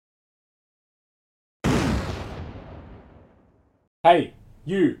Hey,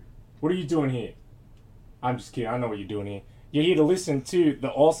 you, what are you doing here? I'm just kidding, I know what you're doing here. You're here to listen to the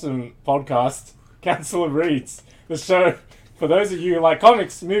awesome podcast, Council of Reads, the show for those of you who like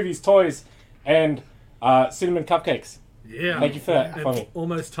comics, movies, toys, and cinnamon cupcakes. Yeah. Thank you for that, And Fommy.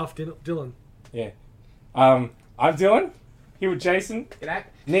 almost tough Dylan. Yeah. I'm Dylan, here with Jason, G'day.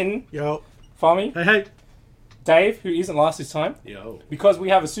 Nitin, Yo. Fommy, Hey. Dave, who isn't last this time, Yo. because we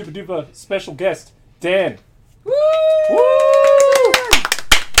have a super duper special guest, Dan. Woo! Woo!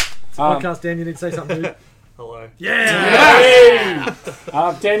 Podcast, Dan, you need to say something, dude. Hello. Yeah.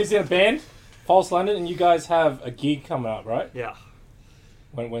 Hey! Dan is in a band, False London, and you guys have a gig coming up, right? Yeah.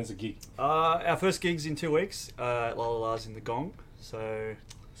 When's the gig? Our first gig's in 2 weeks. Lala's in the Gong. So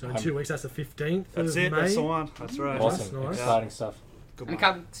So in 2 weeks, that's the 15th that's of it. May. That's the one. That's right. Awesome, nice. exciting stuff. Good And a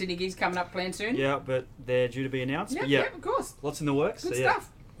one. couple Sydney gigs coming up planned soon. Yeah, but they're due to be announced. Yep, But yeah, yep, of course. lots in the works. Good so yeah. stuff.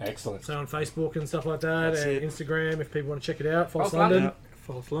 Excellent. So on Facebook and stuff like that, That's and it. Instagram if people want to check it out. False False London. London.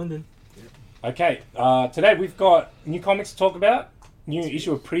 False London. Okay, today we've got new comics to talk about, new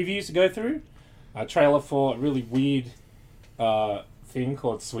issue of previews to go through, a trailer for a really weird thing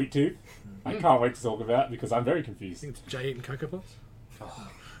called Sweet Tooth. I can't wait to talk about it because I'm very I confused. think it's Jay eating Cocoa Puffs.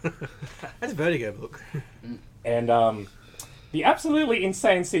 That's a Vertigo book. And the absolutely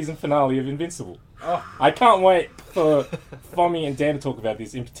insane season finale of Invincible. Oh. I can't wait for Fommy and Dan to talk about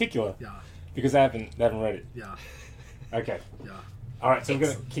this in particular Yeah. because they haven't read it. Yeah. Okay. Yeah. Alright, so we're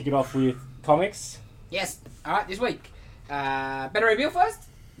going to kick it off with comics. Yes. All right, this week. Better Ray Bill first.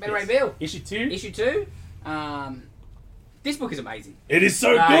 Better Ray Yes. Bill. Issue 2. Issue 2. This book is amazing. It is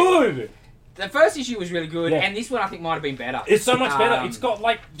so Right. good! The first issue was really good, Yeah. and this one I think might have been better. It's so much better. Um, It's got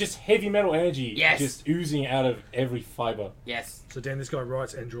like just heavy metal energy, Yes. just oozing out of every fiber. Yes. So Dan, this guy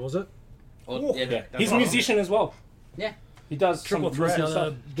writes and draws it. Or, Yeah, that's he's a right. musician as well. Yeah. He does Triple some threat. really cool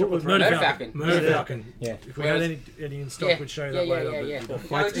The stuff. book with Murder Murder Falcon. Falcon. Murder Yeah. Falcon. Yeah. If we had any in stock, Yeah. we'd show you Yeah, that yeah, later. yeah, but- yeah. but- No,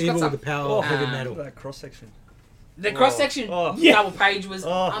 Fights it's got evil some- with the power of heavy Um, metal. That cross section. The cross section Yeah. double page was,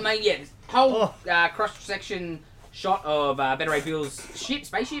 Oh. I mean, yeah, whole cross section shot of Better Ray Bill's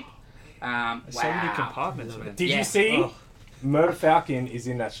spaceship. Wow. So many compartments, man. Did Yeah. you see Oh. Murder Falcon is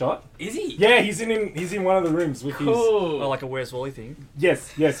in that shot? Is he? Yeah, he's in one of the rooms with his. Cool. Oh, like a Where's Wally thing.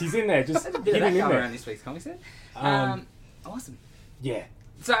 Yes, he's in there. Just There's a bit get of that him in going there. around this week's comics then. Um, Awesome. Yeah.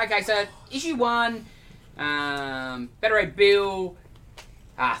 So, okay, so issue 1, Better Ray Bill,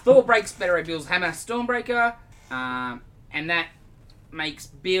 Thor breaks Better Ray Bill's hammer Stormbreaker, and that makes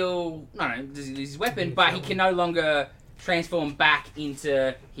Bill, does he lose his weapon, but he can no longer transform back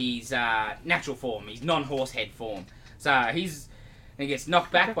into his natural form, his non-horse head form. So he gets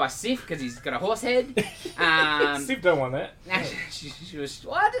knocked back by Sif because he's got a horse head. Steve don't want that. she was,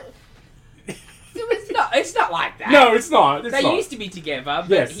 what? It's not like that. No, it's not. It's They not. used to be together, but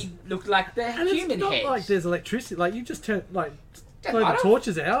Yes. he looked like the And human it's not head. like there's electricity. Like you just turn Don't blow the matter.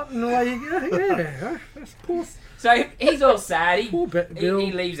 torches out and away you go. Yeah, that's poor, So he's all sad. poor Bill.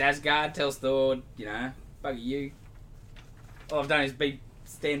 He leaves Asgard, tells Thor, bugger you. All I've done is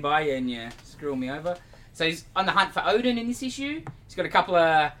stand by you and you screw me over. So he's on the hunt for Odin in this issue. He's got a couple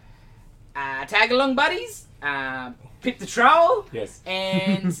of tag-along buddies, Pip the Troll, Yes.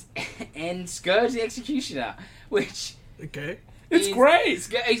 and and Scourge the Executioner, which Okay. It's is- great.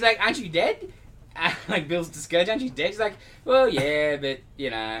 He's like, aren't you dead? Like Bill's to Scourge, aren't you dead? He's like, well, yeah, but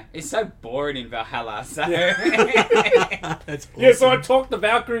it's so boring in Valhalla. So That's awesome. Yeah, so I talked the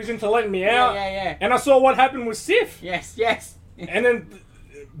Valkyries into letting me out, yeah. and I saw what happened with Sif. Yes. And then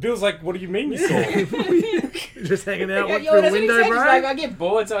Bill's like, "What do you mean you saw?" it?" Just hanging out Yeah, through that's a what he window, said. He's bro. like, I get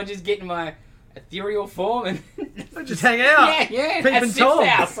bored, so I just get in my ethereal form and Just hang out. yeah. Peeping At Sif's Tom.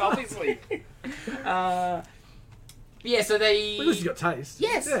 house, obviously. Yeah, so they. Well, at least you got taste.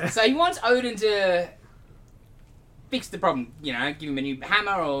 Yes. Yeah. So he wants Odin to fix the problem. Give him a new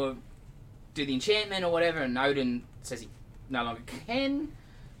hammer or do the enchantment or whatever. And Odin says he no longer can,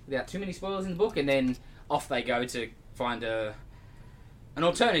 without too many spoilers in the book. And then off they go to find an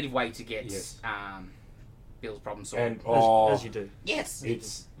alternative way to get Yes. Bill's problem solved. And As you do. Yes.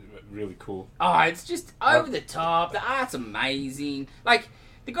 it's really cool. Oh, it's just over the top. The art's amazing. Like,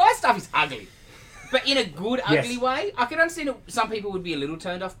 the guy's stuff is ugly. But in a good, Yes. ugly way. I can understand that some people would be a little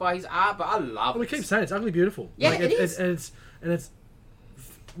turned off by his art, but I love Well, we it. keep saying it's ugly beautiful. Yeah, it is. And it's.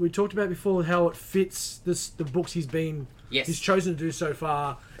 We talked about before how it fits the books he's Yes. chosen to do so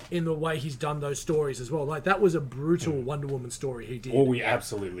far in the way he's done those stories as well. Like that was a brutal Wonder Woman story he did. Oh, we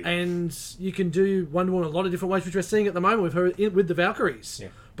absolutely. And you can do Wonder Woman a lot of different ways, which we're seeing at the moment with her with the Valkyries. Yeah.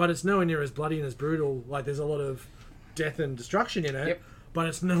 But it's nowhere near as bloody and as brutal. Like there's a lot of death and destruction in it. Yep. But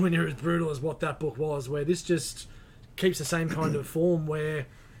it's nowhere near as brutal as what that book was, where this just keeps the same kind of form where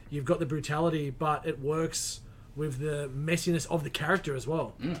you've got the brutality, but it works with the messiness of the character as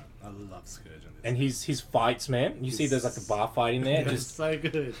well. I love Scourge on this. And his fights, man. You see, there's like a bar fight in there. It's Just so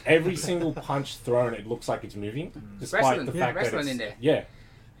good. every single punch thrown, it looks like it's moving, despite Wrestling, the yeah, fact that wrestling it's in there. yeah.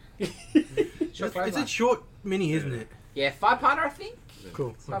 Short It's clothesline. a short mini, isn't it? Yeah, 5-parter, I think.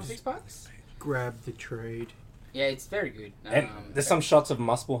 Cool. 5 or 6 parts. Grab the trade. Yeah, it's very good. And there's some shots of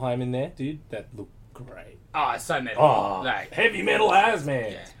Muspelheim in there, dude, that look great. Oh, it's so metal. Oh, Like, heavy metal as,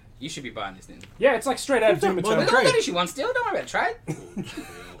 man. yeah. You should be buying this then. Yeah, it's like straight out of Doom Well, We Eternal. got that issue one still. Don't worry about trade.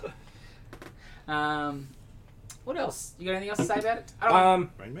 What else? You got anything else to say about it? I don't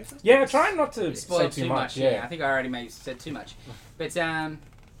Rainmaker? Yeah, trying not to spoil say too much. I think I already may have said too much. But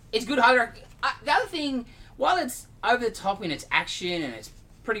it's good. The other thing, while it's over the top in its action and it's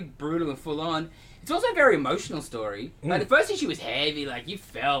pretty brutal and full on, it's also a very emotional story. Like the first issue was heavy. Like you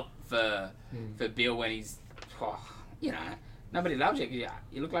felt for Bill when he's, nobody loves you.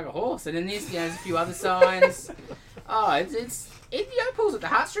 You look like a horse. And then there's a few other signs. It pulls at the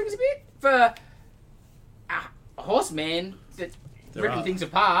heartstrings a bit for a horseman that They're ripping hard. things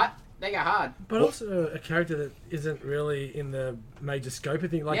apart. They go hard. But also a character that isn't really in the major scope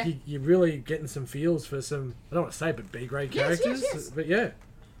of things. Like Yeah. you're really getting some feels for some, I don't want to say, but B-grade Yes, yes, characters. yes. But yeah.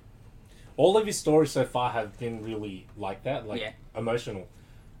 All of his stories so far have been really like that, like Yeah. emotional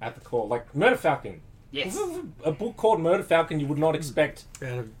at the core. Like Murder Falcon. Yes. This is a book called Murder Falcon. You would not expect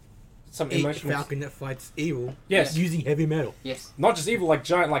Out of some a emotional. falcon that fights evil. Yes. Using heavy metal. Yes. Not just evil, like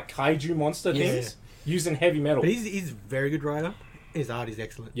giant, like kaiju monster Yeah. things using heavy metal. But he's a very good writer. His art is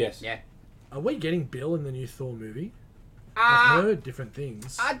excellent. Yes. Yeah. Are we getting Bill in the new Thor movie? Uh, I've heard different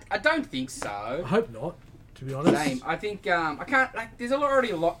things. I don't think I so. hope not, to be honest. Same. I think I can't. Like, there's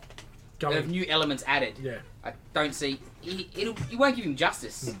already a lot of Going, new elements added. yeah. I don't see. You won't give him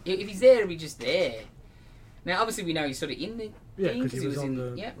justice. If he's there, it'll be just there. Now, obviously, we know he's sort of in the Yeah, thing 'cause he was on in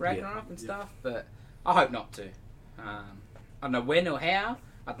the- Ragnarok and stuff. But I hope not to. I don't know when or how.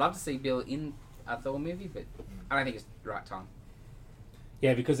 I'd love to see Bill in a Thor movie, but I don't think it's the right time.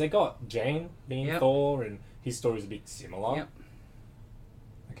 Yeah, because they got Jane being Yep. Thor, and his story's a bit similar. Yep.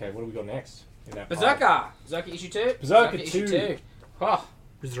 Okay, what do we got next? In that part? Berserker issue 2. Berserker issue 2. 2. Oh,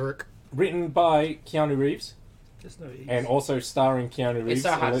 Berserk. Written by Keanu Reeves, There's no E's. and also starring Keanu Reeves. it's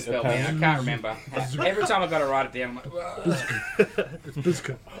so hard to spell, man. I apparently. can't remember. Every time I got to write it down, I'm like, "Whoa." It's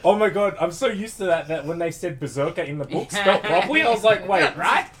Bizka. Oh my god, I'm so used to that when they said Berserker in the book spelled properly, I was like, wait,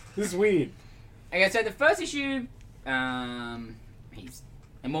 Right? This is weird. Okay, so the first issue, he's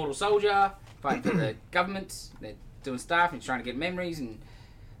immortal soldier fighting for the government. They're doing stuff and he's trying to get memories. And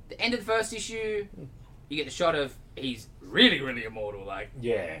the end of the first issue, you get the shot of he's really, really immortal, like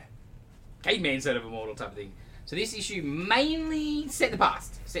Yeah. caveman sort of immortal type of thing. So this issue mainly set in the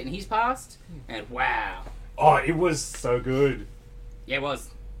past, set in his past, and wow, Oh, it was so good. yeah, it was.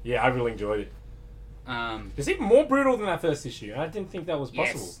 Yeah, I really enjoyed it. Um, It's even more brutal than that first issue. I didn't think that was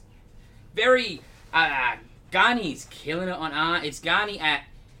possible. Yes. Very. Garney's killing it on art. It's Garney at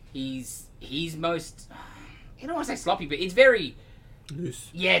his most. I don't want to say sloppy, but it's very. Loose.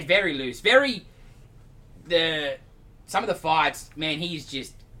 Yeah, it's very loose. Very. Some of the fights, man, he's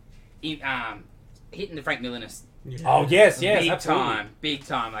just hitting the Frank Miller-ness Yeah. Oh, yes, yes, big absolutely. time, big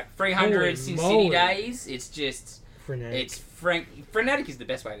time. Like 300 Holy Sin moly. City days. It's just. Frenetic. It's frenetic is the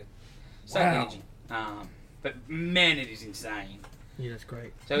best way to. So Wow. energy. But man, it is insane. Yeah, that's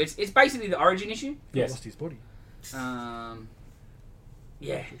great. So it's basically the origin issue. Yes. Lost his body.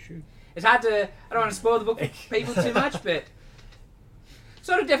 Yeah, For sure. it's hard to. I don't want to spoil the book for people too much, but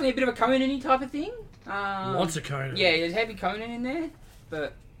sort of definitely a bit of a Conan-y type of thing. Lots of Conan. Yeah, there's heavy Conan in there,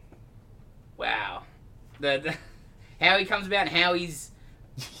 but wow, the how he comes about and how he's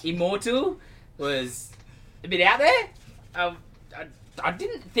immortal was a bit out there. I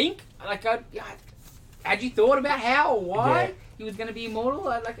didn't think had you thought about how or why Yeah. he was going to be immortal?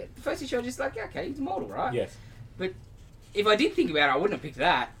 The first issue, I was just like, okay, he's immortal, right? Yes. But if I did think about it, I wouldn't have picked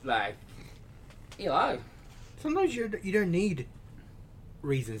that. Like, hello. Sometimes you don't need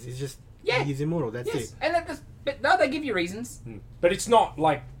reasons. It's just Yeah. he's immortal. That's Yes, it. and but no, they give you reasons. But it's not,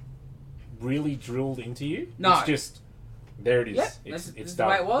 like, really drilled into you. No. It's just, there it is. Yeah, It's that's the done.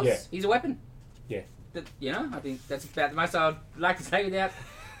 way it was. Yeah. He's a weapon. Yeah. I think that's about the most I'd like to say without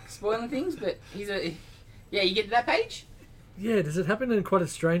spoiling things. But you get to that page Yeah, does it happen in quite a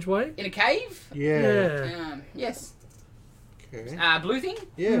strange way? in a cave. Yeah. Yes. Okay. Blue thing.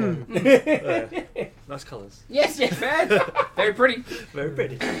 Yeah. Nice colours. Yes, very, very pretty. Very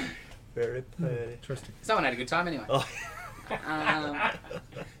pretty. Very pretty. Interesting. Someone had a good time anyway. Oh.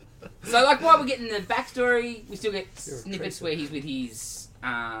 So, like, while we're getting the backstory, we still get You're a snippets traitor. where he's with his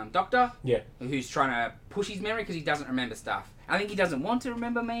doctor, Yeah. who's trying to push his memory because he doesn't remember stuff. I think he doesn't want to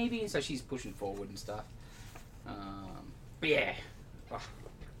remember, maybe, so she's pushing forward and stuff. But yeah, oh,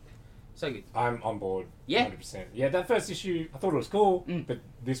 so good. I'm on board. Yeah. 100%. Yeah, that first issue, I thought it was cool, Mm. but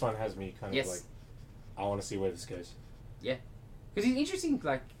this one has me kind of Yes. like, I want to see where this goes. Because he's interesting,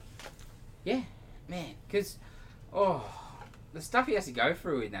 like, yeah, man. Because, the stuff he has to go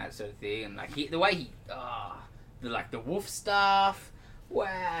through in that sort of thing, and like the way the wolf stuff.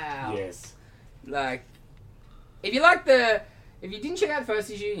 Wow. Yes. Like, if you didn't check out the first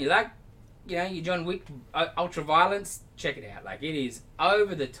issue, and you like, your John Wick ultra violence, check it out. Like, it is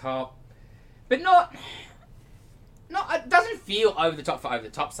over the top, but not. It doesn't feel over the top for over the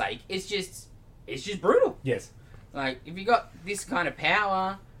top's sake. It's just brutal. Yes. Like, if you got this kind of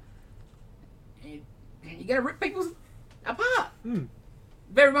power, you're gonna rip people apart. Mm.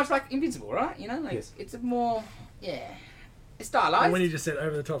 Very much like Invincible, right? Like Yes. it's a more, it's stylized. And when you just said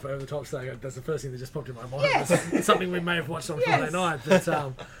over the top thing, that's the first thing that just popped in my mind. Yes. It's something we may have watched on Yes. Friday night,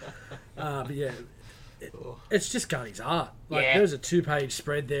 but yeah, it's just Gunny's art. Like, Yeah. there's a 2-page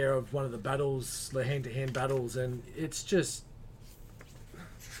spread there of one of the battles, the hand-to-hand battles, and it's just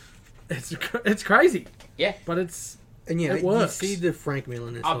it's crazy. Yeah. But it's And yeah, It you works. see the Frank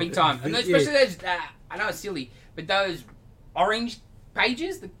Millen. Oh, big time. And especially those, I know it's silly, but those orange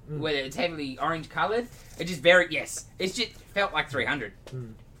pages, where it's heavily orange coloured, it just it just felt like 300.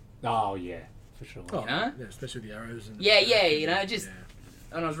 Oh, yeah, for sure. oh, know? yeah, especially with the arrows and Yeah, just, yeah.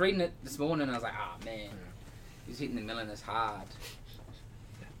 when I was reading it this morning, I was like, oh man, he's hitting the Milliners hard.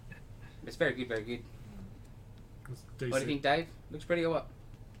 It's very good, very good. It's What do you decent. think, Dave? Looks pretty or what?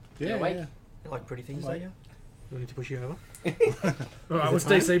 Yeah, awake? yeah. You like pretty things, Like- don't you? We need to push you over. All right, what's it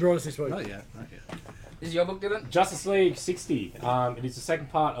time? DC brought us this week? Not yet. Not yet. This is your book, Dylan? Justice League 60. It is the second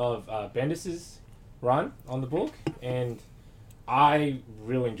part of Bendis's run on the book, and I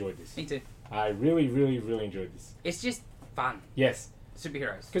really enjoyed this. Me too. I really, really, really enjoyed this. It's just fun. Yes,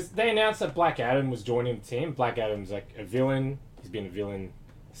 Superheroes. because they announced that Black Adam was joining the team. Black Adam's like a villain. He's been a villain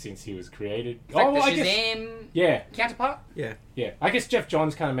since he was created. It's like well, the I guess. Shazam Yeah, counterpart? Yeah. yeah. I guess Jeff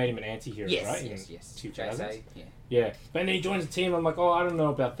Johns kind of made him an anti-hero, Yes, right? yes, in yes. 2000s. JSA, yeah. Yeah, but then he joins the team. I'm like, oh, I don't know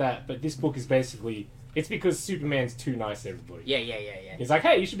about that. But this book is basically, it's because Superman's too nice to everybody. Yeah. He's like,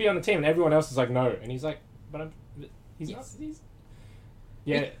 hey, you should be on the team, and everyone else is like, no. And he's like, but he's Yes. not.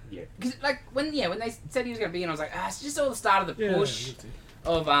 Yeah. Because, like, when they said he was going to be in, I was like, it's just all the start of the Yeah, push me too.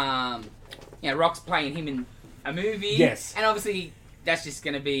 of, Rock's playing him in a movie. Yes. And obviously, that's just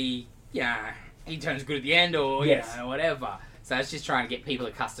going to be, he turns good at the end or, Yes. whatever. So it's just trying to get people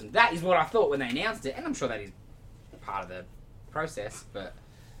accustomed. That is what I thought when they announced it, and I'm sure that is part of the process, but,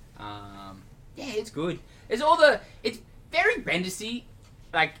 it's good. It's very Bendis-y.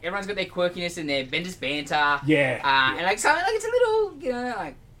 Like, everyone's got their quirkiness and their Bendis banter. Yeah. And like something like it's a little,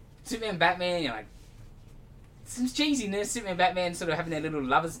 like Superman, Batman, like some cheesiness. Superman, Batman sort of having their little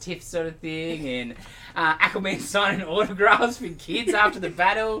lovers' tiff sort of thing, and Aquaman signing autographs for kids after the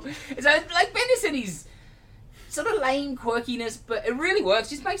battle. So like Bendis and his sort of lame quirkiness, but it really works.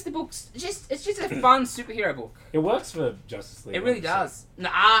 Just makes the books it's just a fun superhero book. It works for Justice League. It really honestly. does. The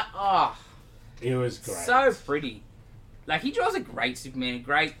art, It was great. so pretty. Like, he draws a great Superman, a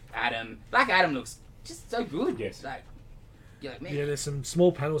great Adam. Black Adam looks just so good. Yes. Like, you're like, man. Yeah, there's some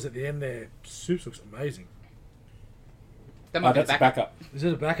small panels at the end there. Supes looks amazing. That might be that's a backup. Is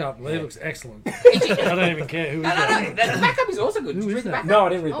it a backup? Lee looks excellent. no. I don't even care who is No, that. the backup is also good. Who Did you is read the that? backup? No, I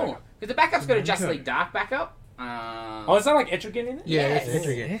didn't read backup. Because the backup's got a Justice Okay. League Dark backup. Oh, is that like Etrigan in it? Yeah, Yes. it's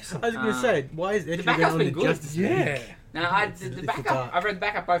Etrigan. Excellent. I was going to say, why is Etrigan backup's on been the good. Justice League? Yeah. No, the It's backup. dark. I've read the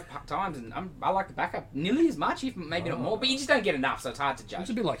backup both times, and I like the backup nearly as much, if maybe not more. But you just don't get enough, so it's hard to judge. It's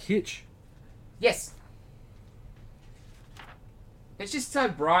a bit like Hitch. Yes. It's just so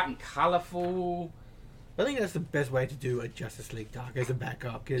bright and colourful. I think that's the best way to do a Justice League Dark as a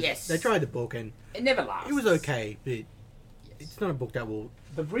backup, because Yes. they tried the book and It never lasts. it was okay, but it's not a book that will...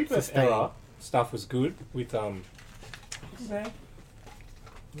 The Rebirth Sustain. era stuff was good with what's his name?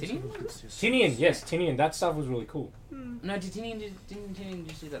 Did he? Tinian, yes, Tinian. That stuff was really cool. No, didn't Tinian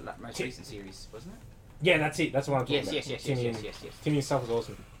just do that most recent series, wasn't it? Yeah, that's it. That's what I'm talking Yes, about. yes, yes, Tinian, yes. Tinian stuff was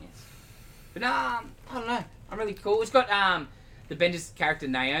awesome. Yes. But I don't know. I'm really cool. It's got the Bendis character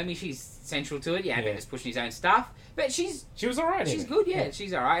Naomi. She's central to it. Yeah, Yeah. Bendis pushing his own stuff, but She was alright. she's good. Yeah,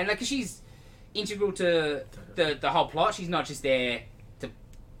 she's alright, and like she's integral to the whole plot. She's not just there to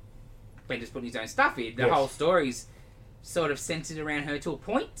Bendis putting his own stuff in. The Yes. whole story's sort of centered around her to a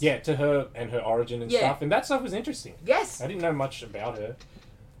point. Yeah, to her and her origin and Yeah. stuff, and that stuff was interesting. Yes. I didn't know much about her.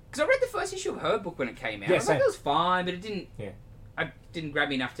 Because I read the first issue of her book when it came out. Yeah, I was like, same. it was fine, but it didn't. Yeah. It didn't grab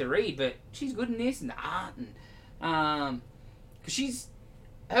me enough to read. But she's good in this and the art, and because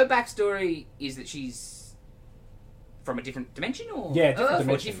her backstory is that she's from a different dimension or Yeah, different Earth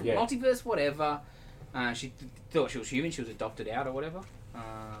dimension, or different yeah. multiverse, whatever. She thought she was human. She was adopted out or whatever.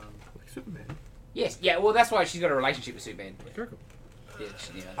 Like Superman. Yes, yeah. Well, that's why she's got a relationship with Superman. Very cool.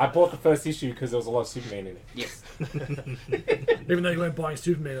 Yeah, I bought the first issue because there was a lot of Superman in it. yes. Even though you weren't buying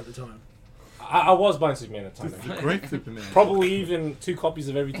Superman at the time. I was buying Superman at the time. Great Superman. Probably even 2 copies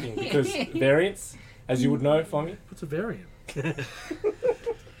of everything because variants, as you would know, for me. What's a variant?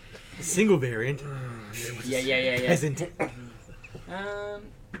 Single variant. Yeah. Peasant.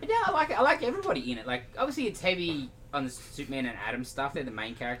 But yeah, I like everybody in it. Like, obviously, it's heavy on the Superman and Adam stuff. They're the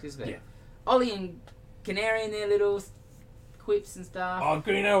main characters, but Yeah. Ollie and Canary and their little quips and stuff. Oh,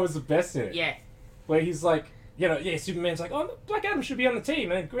 Green Arrow was the best in it. Yeah, Where he's like, Superman's like, oh, Black Adam should be on the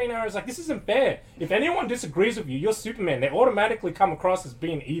team. And then Green Arrow's like, this isn't fair. If anyone disagrees with you, you're Superman. They automatically come across as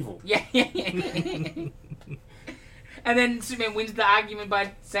being evil. yeah. And then Superman wins the argument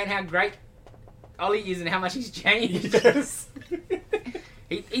by saying how great Ollie is and how much he's changed. Yes.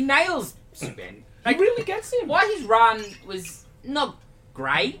 He nails Superman. He really gets him. While his run was not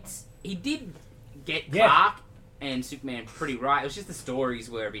great, he did get Yeah. Clark and Superman pretty right. It was just the stories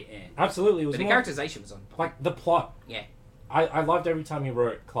were a bit Absolutely. It was But the more characterization was on point. like the plot. Yeah. I loved every time he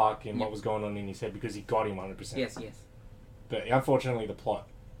wrote Clark and Yeah. what was going on in his head because he got him 100%. Yes. But unfortunately, the plot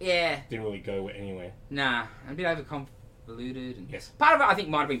Yeah. didn't really go anywhere. Nah. A bit over convoluted. And Yes. part of it, I think,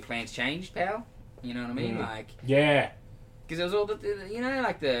 might have been plans changed, pal. You know what I mean? Like, Yeah. because there was all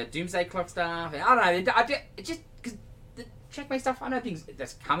like the Doomsday Clock stuff. And I don't know. It just because the checkmate stuff. I know things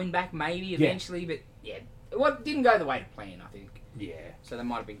that's coming back maybe eventually, but yeah, it didn't go the way to plan. I think Yeah. so. That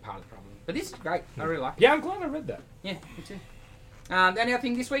might have been part of the problem. But this is great. I really like it. Yeah, I'm glad I read that. Yeah, me too. The only other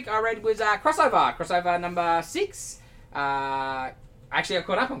thing this week I read was Crossover number 6. Actually, I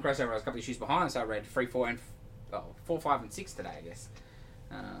caught up on Crossover. I was a couple of issues behind, so I read 3, 4, and 4, 5, and 6 today, I guess.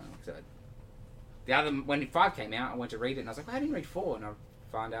 So when 5 came out, I went to read it, and I was like, well, I didn't read 4, and I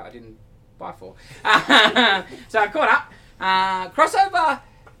found out I didn't buy 4. So I caught up. Crossover.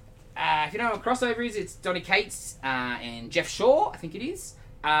 If you know what Crossover is, it's Donny Cates and Jeff Shaw, I think it is.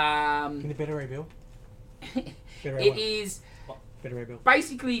 In the Better Ray Bill. Better Ray It one. is Better Ray Bill.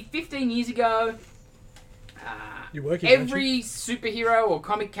 basically 15 years ago. You're working, aren't Every superhero or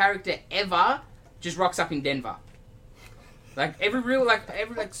comic character ever just rocks up in Denver. Like every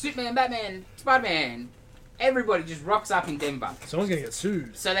Superman, Batman, Spider-Man, everybody just rocks up in Denver. Someone's gonna get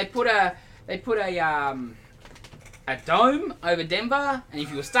sued. So they put a dome over Denver, and if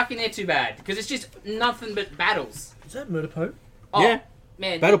you were stuck in there, too bad, because it's just nothing but battles. Is that Murder Pope? Oh, Yeah.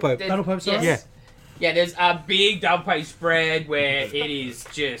 man, Battle Pope. there's- Battle Pope, sorry? yes. Yeah, there's a big double page spread where it is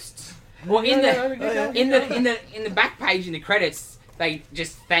just. Well, in the back page in the credits, they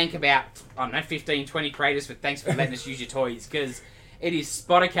just thank about 15, 20 creators for thanks for letting us use your toys, because it is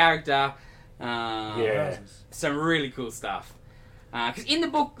spot a character. Yeah. Some really cool stuff. Because in the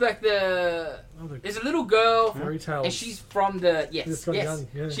book, like there's a little girl, Fairy tales. and she's from the It's got young,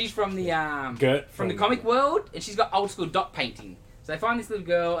 yeah. she's from the Gert from the comic world, and she's got old school dot painting. So they find this little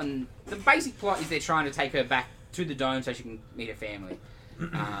girl, and the basic plot is they're trying to take her back to the dome so she can meet her family.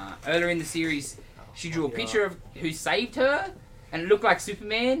 Earlier in the series, she drew a picture of who saved her, and it looked like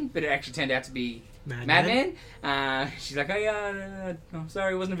Superman, but it actually turned out to be Madman. She's like, oh yeah, I'm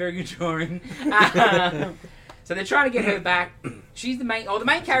sorry, it wasn't a very good drawing. So they're trying to get her back. She's the main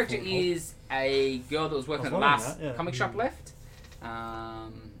character is a girl that was working at the last comic shop left.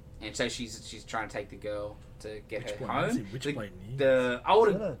 And so she's trying to take the girl to get her home. The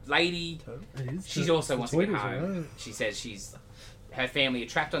older lady, she also wants to get home. She says her family are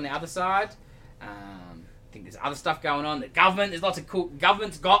trapped on the other side. I think there's other stuff going on. The government, there's lots of cool.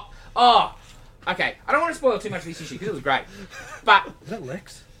 Government's got. Oh, okay. I don't want to spoil too much of this issue because it was great. But Is that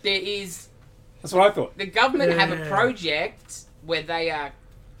Lex? there is. That's what I thought. The government have a Yeah. project where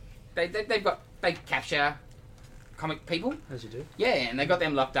they capture comic people. As you do. Yeah, and they got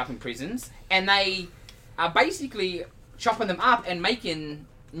them locked up in prisons, and they are basically chopping them up and making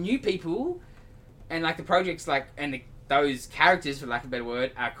new people, and like the projects those characters, for lack of a better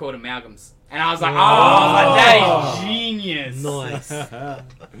word, are called amalgams. And I was like, that is genius. Nice.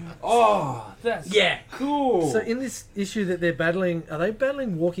 Oh, that's Yeah. cool. So in this issue that they're battling, are they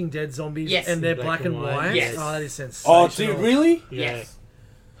battling Walking Dead zombies? Yes. And they're black and white? Yes. Oh, that is sensational. Oh, dude, really? Yes.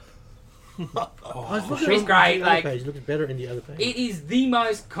 I was looking It's at great. The other Like, page looks better in the other page. it is the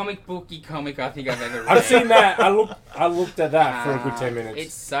most comic booky comic I think I've ever read. I've seen that. I looked at that for a good 10 minutes.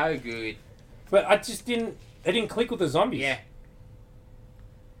 It's so good. But I just didn't. They didn't click with the zombies. Yeah.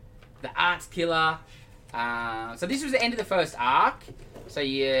 The art's killer. So this was the end of the first arc. So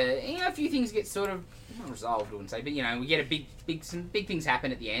a few things get sort of not resolved, I wouldn't say, but we get some big things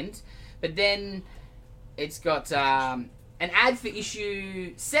happen at the end. But then it's got an ad for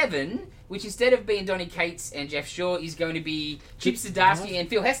issue 7, which instead of being Donny Cates and Jeff Shaw is going to be Chip Zdarsky and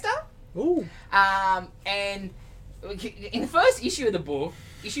Phil Hester. Ooh. And in the first issue of the book,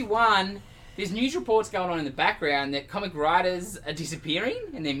 issue 1, there's news reports going on in the background that comic writers are disappearing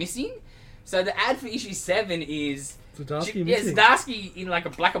and they're missing. So the ad for issue 7 is Zdarsky yeah, missing. Zdarsky in like a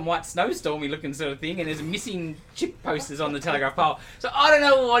black and white snowstormy looking sort of thing, and there's missing chip posters on the telegraph pole. So I don't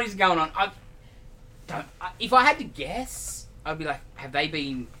know what is going on. If I had to guess, I'd be like, have they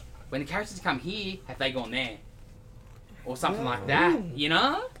been, when the characters come here, have they gone there? Or something like that, you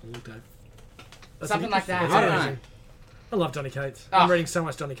know? Ooh, Dave. That's Something like that. interesting. I don't know. Amazing. I love Donny Cates. Oh. I'm reading so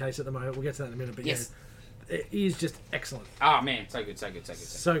much Donny Cates at the moment. We'll get to that in a minute. But Yes. yeah, he is just excellent. Oh man, so good, so good, so good.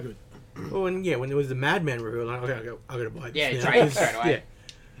 So So good. Oh, and yeah, when there was the Madman review, like, okay, I gotta buy this. Yeah, now. trade straight away. Yeah,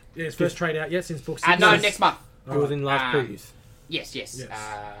 Yeah, his first trade out yet since book 6. good. No, next month. it was in last Um, previews. Yes. Yes.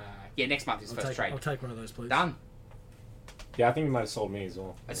 Yeah, next month is first trade. I'll take one of those, please. Done. Yeah, I think you might have sold me as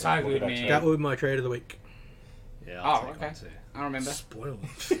well. It's so Look good, at that man. trade. That would be my trade of the week. Yeah, Oh, I'll take okay. one too. I remember. Spoiler.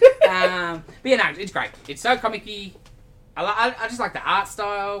 But yeah, no, it's great. It's so comic-y. I just like the art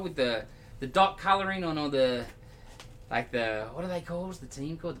style with the dot colouring on all the, like the, what are they called? What's the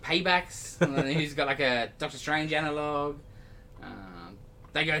team called? The Paybacks. Who's got like a Doctor Strange analog.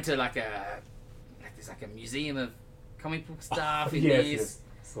 They go to like there's like a museum of comic book stuff in Yes, this. yes.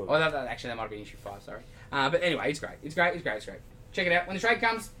 So- Oh, actually, that might have been issue 5, sorry. But anyway, it's great. It's great. Check it out. When the trade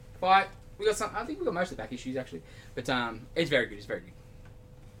comes, buy it. We got some. I think we got most of the back issues actually, but it's very good. It's very good.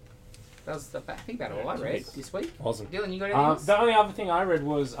 That was, I think, about all I read this week. Awesome. Dylan, you got anything else? The only other thing I read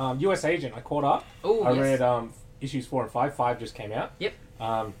was US Agent. I caught up. Oh, I yes. read issues 4 and 5. 5 just came out. Yep.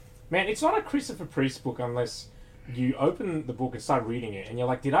 Man, it's not a Christopher Priest book unless you open the book and start reading it, and you're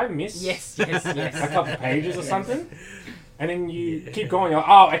like, did I miss Yes. a couple pages or something? And then you keep going. You're like,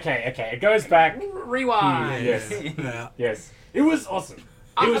 oh, okay. It goes back. Rewind. Yes. Yeah. Yes. It was awesome.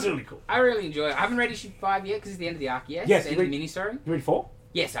 It was really cool. I really enjoy it. I haven't read issue 5 yet because it's the end of the arc. Yes, It's the you end of the ministory. You read 4?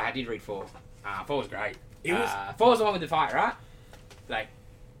 Yes, I did read 4. 4 was great. It was 4 was the one with the fight, right? Like,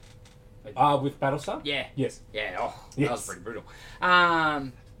 with Battlestar. yeah. Yes. Yeah, that was Yes. pretty brutal.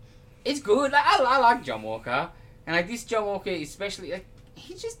 It's good. Like, I like John Walker, and like this John Walker, especially, like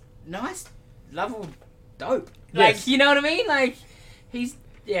he's just nice, level, dope. Like Yes. you know what I mean? Like he's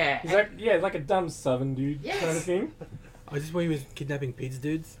yeah. He's like a dumb southern dude Yes. kind of thing. Oh, is this where he was kidnapping Pete's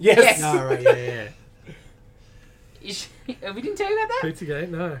dudes? Yes. Yes. Oh, right, yeah. We didn't tell you about that. Pizzagate?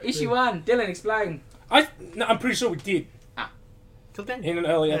 No. Issue 1. Dylan, explain. I'm pretty sure we did Till then. in an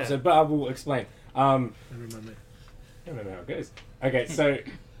early episode, but I will explain. Never mind me. I don't know how it goes. Okay, so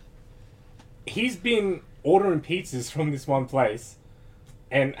he's been ordering pizzas from this one place,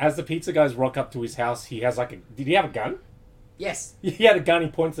 and as the pizza guys rock up to his house, he has like a. Did he have a gun? Yes. He had a gun. He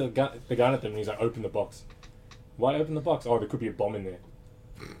points the gun at them, and he's like, "Open the box." Why open the box? Oh, there could be a bomb in there.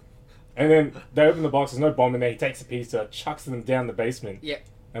 And then they open the box. There's no bomb in there. He takes the pizza, chucks them down the basement, Yep.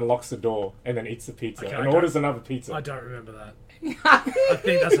 and locks the door, and then eats the pizza Okay, and I orders another pizza. I don't remember that. I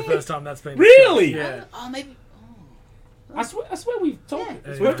think that's the first time that's been Really? discussed. Yeah. Oh, maybe. I swear we've talked.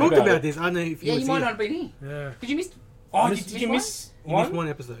 Yeah. We've talked about it. this. I don't know if Yeah, you you would might see not it. have been here. Yeah. Did you miss? Oh, Missed- did you miss You missed one? one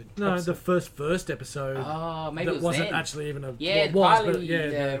episode. No, the first episode Oh, maybe that it was wasn't then. actually even a. Yeah, well, it was, Bali,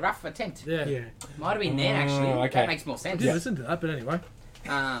 but yeah. rough attempt. Yeah. Yeah. Might have been then actually. Oh, okay. That makes more I sense. did listen to that, but anyway.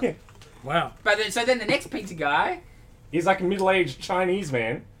 Um, Wow. but so then the next pizza guy. He's like a middle-aged Chinese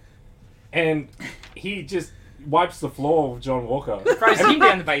man, and he just wipes the floor with John Walker. Throws him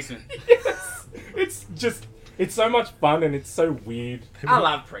down the basement. Yes. It's so much fun and it's so weird. I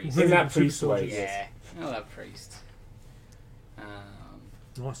love Priest. In that Super Priest soldiers. way, Yeah, I love Priest.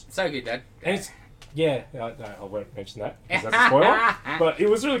 Nice. So good, Dad. And it's I won't mention that because that's a spoiler. But it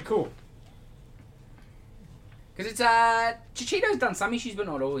was really cool. Because it's Chichito's done some issues, but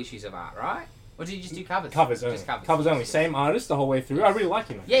not all issues of art, right? Or did he just do covers? Covers only. Just covers. Covers only. Same artist the whole way through. I really like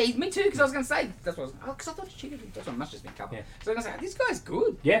him. Yeah, me too. Because I was gonna say that's what. Because I thought Chichito. That's what must have been cover. Yeah. So I was gonna say this guy's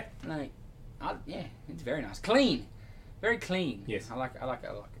good. Yeah. Like, yeah, it's very nice, clean, very clean. Yes. I like it.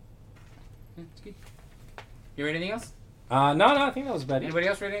 Yeah, it's good. You read anything else? No, I think that was about it. Anybody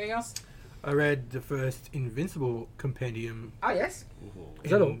else read anything else? I read the first Invincible compendium. Oh yes.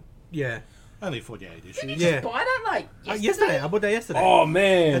 Is that all? in- Yeah. Only 48 issues. Did you Yeah. just buy that like Yesterday. I bought that yesterday. Oh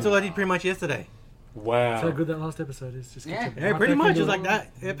man. That's all I did pretty much yesterday. Wow. So good that last episode is. Just Yeah. keeps it Yeah, right pretty back much. into It's like it.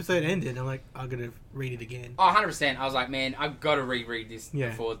 that episode ended. I'm like, I'm going to read it again. Oh, 100%. I was like, man, I've got to reread this Yeah.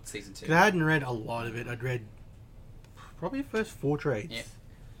 before season 2. Because I hadn't read a lot of it. I'd read probably the first 4 trades. Yeah.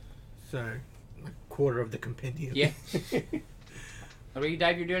 So, a quarter of the compendium. Yeah. What about you,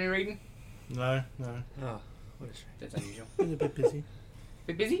 Dave? You're doing any reading? No. Oh, That's unusual. been a bit busy.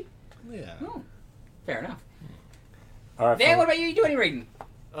 Bit busy? Yeah. Oh, fair enough. All right. Dan, fine. what about you? You do any reading?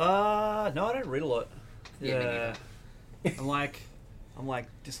 No, I don't read a lot. Yeah, me Yeah. I'm like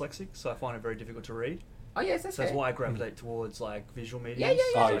dyslexic, so I find it very difficult to read. Oh yes, that's So that's fair. why I gravitate towards like visual media. Yeah, yeah,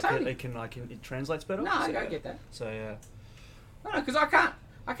 yeah, Oh, yeah. totally. It translates better. No, so, I get that. So yeah. No, because I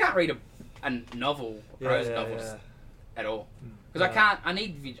can't read a novel, prose novels at all. Because I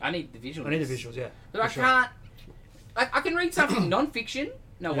need the visuals. I need the visuals, yeah. But I for sure. can't. Like, I can read something non-fiction,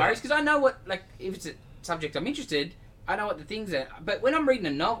 no Yeah. worries, because I know what, like, if it's a subject I'm interested, I know what the things are. But when I'm reading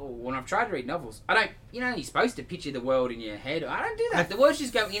a novel, when I've tried to read novels, I don't. You know, you're supposed to picture the world in your head. I don't do that. The words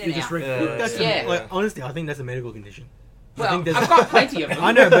just go in and You out. just read. Yeah. That's Yeah. like, honestly, I think that's a medical condition. I Well, think there's I've got plenty of them.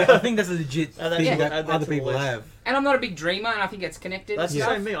 I know, but I think that's a legit that's thing yeah. that Add that other to the people list. have. And I'm not a big dreamer, and I think it's connected. That's and the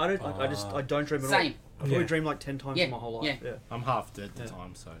stuff. same me. I don't. I don't dream at all. Same. I've probably Yeah. dreamed like 10 times Yeah, in my whole life. yeah. Yeah. I'm half dead at the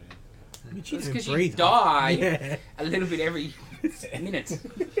time, so yeah. You It's don't because you breathe, die Yeah. a little bit every minute.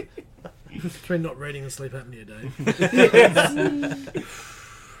 Between not reading and sleep apnea, Dave.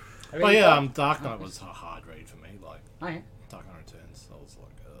 But yeah, Dark Knight was a hard read for me. Like Oh, yeah. Dark Knight Returns, I was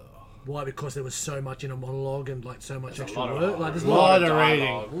like, ugh. Why? Because there was so much in a monologue and like so much There's a extra lot of work. Like there's A a lot lot. lot of of dialogue.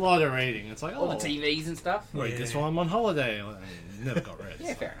 reading, a lot of reading. It's like, All oh, the TVs and stuff. read this while I'm on holiday. And it never got read. Yeah,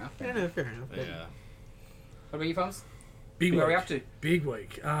 so, fair enough. Yeah, no, fair enough. Yeah. What about you, Fonz? Big Where are we week. up to? Big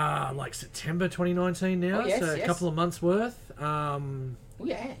week. Like September 2019 now. Oh, yes, so a yes. couple of months worth. Oh,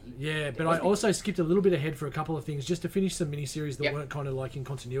 yeah. Yeah, but I wasn't it? also skipped a little bit ahead for a couple of things just to finish some miniseries that Yep. weren't kind of like in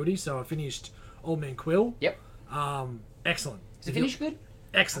continuity. So I finished Old Man Quill. Yep. Excellent. Is it finished good?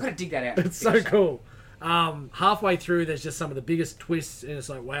 I've Excellent. got to dig that out. It's so cool. Halfway through, there's just some of the biggest twists, and it's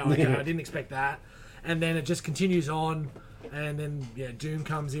like, wow, okay, I didn't expect that. And then it just continues on, and then Doom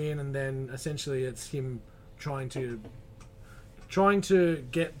comes in, and then essentially it's him trying to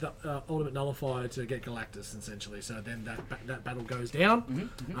get the Ultimate Nullifier to get Galactus, essentially. So then that battle goes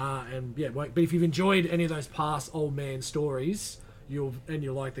down, and but if you've enjoyed any of those past Old Man stories, you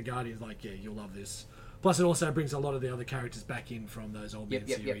like the Guardians, you'll love this. Plus, it also brings a lot of the other characters back in from those Old Man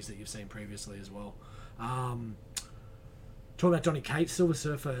series that you've seen previously as well. Talking about Johnny Cates, Silver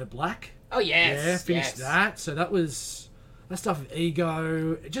Surfer Black. Oh, yes. Yeah, finished yes. that. So that stuff with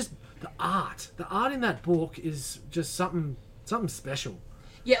Ego. Just the art. The art in that book is just something special.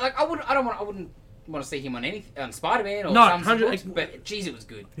 Yeah, like I wouldn't want to see him on Spider-Man or No, some 100 books, but geez, it was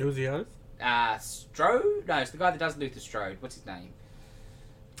good. It was the others? Strode? No, it's the guy that does Luther Strode. What's his name?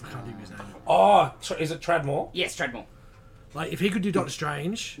 I can't think of his name. Oh, is it Tradmore? Yes, Treadmill. Like if he could do Doctor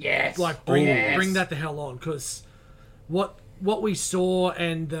Strange, Yes. like bring Yes. that the hell on, because what we saw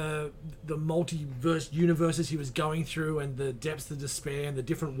and the multiverse universes he was going through and the depths of despair and the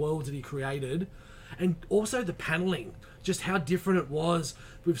different worlds that he created, and also the paneling, just how different it was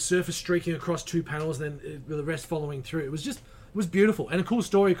with Surfer streaking across two panels and then with the rest following through. It was beautiful and a cool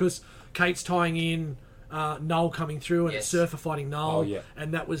story because Kate's tying in Null coming through and Yes. Surfer fighting Null, Oh, yeah.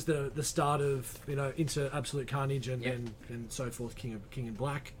 and that was the start of into Absolute Carnage and, Yep. and so forth, King in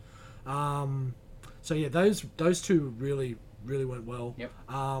Black. So yeah, those two really went well. Yep.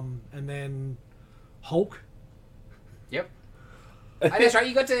 And then Hulk. Yep. Oh, that's right.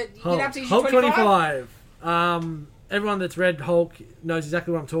 You got to get up to issue Hulk 25. 25. Everyone that's read Hulk knows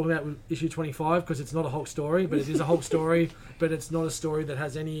exactly what I'm talking about with issue 25 because it's not a Hulk story, but it is a Hulk story, but it's not a story that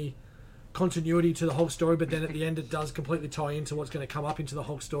has any continuity to the Hulk story, but then at the end it does completely tie into what's going to come up into the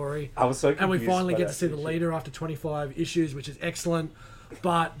Hulk story. I was so And we confused finally by get that to see the issue. leader after 25 issues, which is excellent.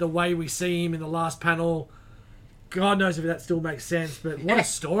 But the way we see him in the last panel, God knows if that still makes sense. But what a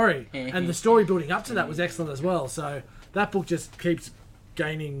story. And the story building up to that was excellent as well. So that book just keeps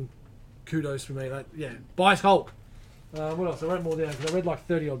gaining kudos for me. Buy Hulk. What else? I wrote more down because I read like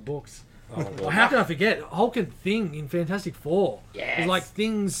 30 odd books. Oh, my Well, God. how can I forget? Hulk and Thing in Fantastic Four. Yes. It's like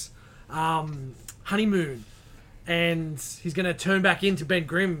Thing's honeymoon. And he's going to turn back into Ben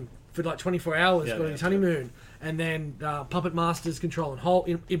Grimm for like 24 hours Yeah, for yeah, his honeymoon. And then Puppet Master's controlling Hulk,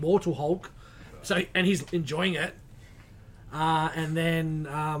 Immortal Hulk. So, and he's enjoying it. And then,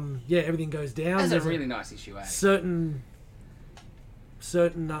 everything goes down. That's a There's really nice issue, eh? certain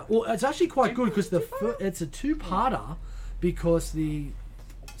well, it's actually quite good because it's a two-parter because the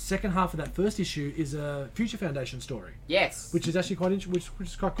second half of that first issue is a Future Foundation story, Yes. which is actually quite which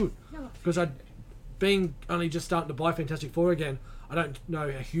is quite good because being only just starting to buy Fantastic Four again, I don't know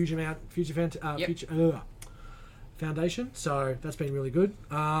a huge amount Future Foundation, so that's been really good.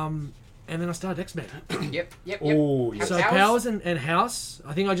 And then I started X-Men. Yep. Ooh, Have So Powers and House,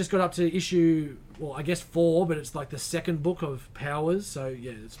 I think I just got up to issue, well, I guess 4, but it's like the second book of Powers. So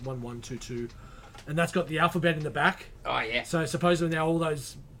yeah, it's 1, 1, 2, 2, and that's got the alphabet in the back. Oh, yeah. So supposedly now all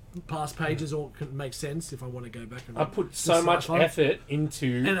those past pages all can make sense if I want to go back and. I put so much decipher. effort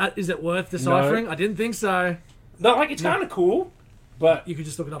into. And is it worth deciphering? I didn't think so. No, like it's kind of cool, but You could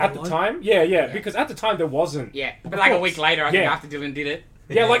just look it up at the online. time, yeah, because at the time there wasn't. Yeah, but like a course. week later, I think Yeah. after Dylan did it.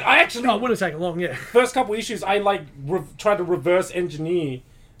 Yeah, like I actually No, it wouldn't have taken long. Yeah. first couple issues I like tried to reverse engineer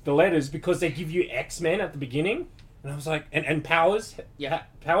the letters because they give you X-Men at the beginning, and I was like, and powers, Yeah.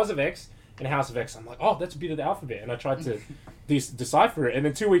 powers of X and House of X. I'm like, oh, that's a bit of the alphabet, and I tried to decipher it, and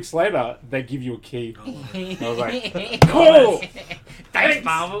then 2 weeks later they give you a key. I was like, cool. Thanks,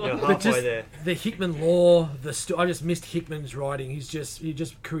 Marvel. You're But halfway just there. the Hickman lore, I just missed Hickman's writing. He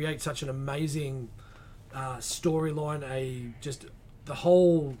just creates such an amazing storyline. Just the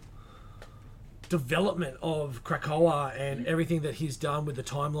whole development of Krakoa and everything that he's done with the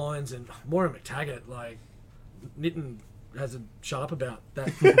timelines, and Moira McTaggart, like Nitin hasn't shut up about that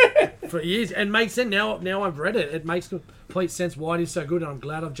for years, and makes sense now. I've read it. It makes complete sense why it is so good, and I'm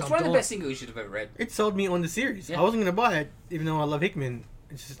glad I've It's jumped one of the on. best single issues I've ever read. It sold me on the series. Yeah. I wasn't gonna buy it, even though I love Hickman.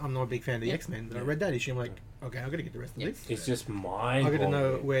 It's just I'm not a big fan of the Yeah. X-Men. But I read that issue. I'm like, okay, I gotta get the rest of Yeah. this. It's just I mind. gotta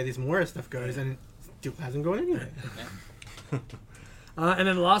know where this Moira stuff goes, and it still hasn't gone anywhere. And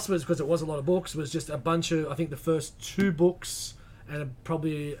then the last was, because it was a lot of books, was just a bunch of, I think the first 2 books and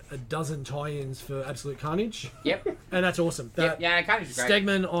probably a dozen tie-ins for Absolute Carnage. Yep. And that's awesome. Yep. Yeah, Carnage was great.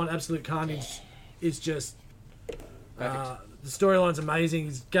 Stegman on Absolute Carnage is just... Perfect. the storyline's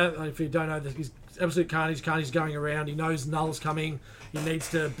amazing. If you don't know, he's Absolute Carnage. Carnage is going around. He knows Null's coming. He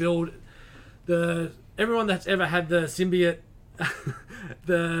needs to build... Everyone that's ever had the symbiote...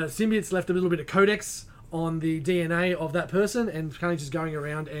 the symbiote's left a little bit of codex on the DNA of that person, and Carnage is going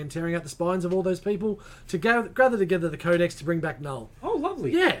around and tearing out the spines of all those people to gather together the codex to bring back Null. Oh,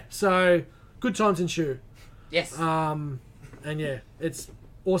 lovely. Yeah, so good times ensue. Yes. And yeah, it's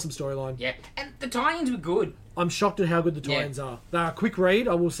awesome storyline. yeah. And the tie-ins were good. I'm shocked at how good the tie-ins are. They're a quick read,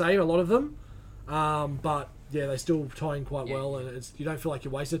 I will say, a lot of them. But yeah, they still tie in quite well, and you don't feel like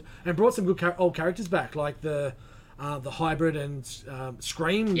you're wasted. And brought some good old characters back, like the hybrid and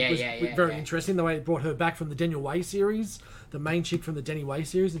Scream was very interesting. The way it brought her back from the Daniel Way series, the main chick from the Danny Way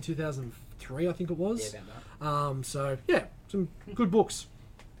series in 2003, I think it was. Yeah, about that. So yeah, some good books.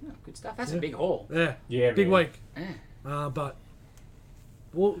 Oh, good stuff. That's a big haul. Yeah, Yeah, big man. week. But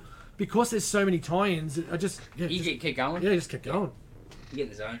because there's so many tie-ins, I just Keep going. just kept going. You get in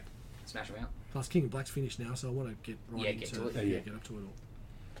the zone. Smash them out. Plus, King of Black's finished now, so I want to get right Yeah, get into to it. Yeah. get up to it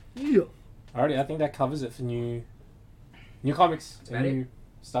all. Yeah. Alrighty, I think that covers it for new comics and about it. new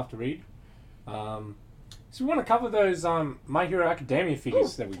stuff to read. So we want to cover those My Hero Academia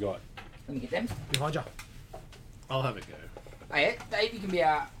figures that we got. Let me get them. Behind you. I'll have a go. Oh, yeah. Dave, you can be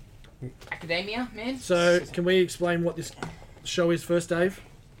our academia man. So, can we explain what this show is first, Dave?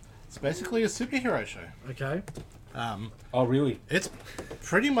 It's basically a superhero show. Okay. Oh, really? It's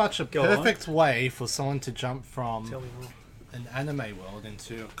pretty much a Go on. perfect way for someone to jump from Tell me more. an anime world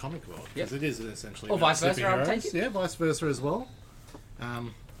into a comic world. Yep. Because it is essentially Or about vice versa, I would superheroes. take it. Yeah, vice versa as well.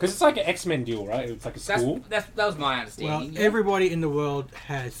 Because it's like an X-Men deal, right? It's like a school. That was my Well, understanding. yeah. everybody in the world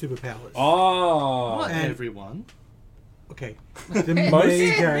has superpowers. Oh. Not And- everyone. Okay, the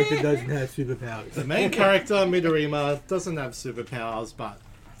main character doesn't have superpowers. The main character, Midorima, doesn't have superpowers, but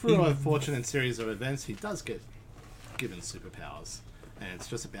through a fortunate series of events, he does get given superpowers. And it's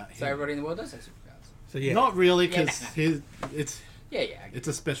just about him. So everybody in the world does have superpowers. So yeah, Not really, Yeah, because it's Yeah, yeah. it's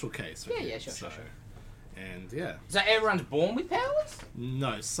a special case. for Yeah, him, yeah, sure, sure. And yeah, So everyone's born with powers?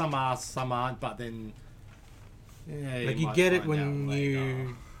 no, some are, some aren't, but then yeah, like you might get it find when out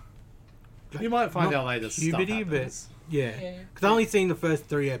you. you might find not out later. puberty, stuff but happens. yeah, Yeah. because I only seen the first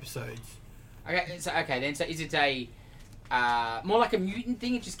 3 episodes. Okay, so is it a more like a mutant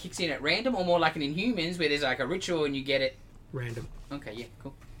thing? It just kicks in at random, or more like an Inhumans where there's like a ritual and you get it? Random. Okay, yeah,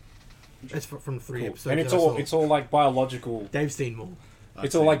 cool. That's from 3 Cool. episodes. And it's that I all saw. it's all like biological. Dave's seen more.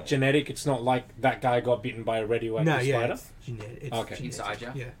 It's all like genetic. It's not like that guy got bitten by a radioactive No, yeah, spider. it's genetic. It's Okay. genetic. Inside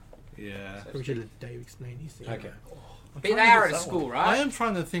ya? Yeah, Yeah. we should let Dave explain his thing. Okay. But they are at a school, I right? am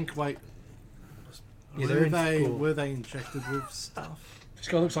trying to think. Wait, Yeah, they're in school. were they injected with stuff? This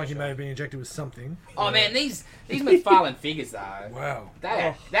guy looks like he may have been injected with something. Oh man, these McFarlane figures though. Wow.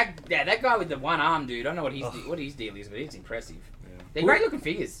 That guy with the one arm, dude. I don't know what his deal is, but it's impressive. They're great looking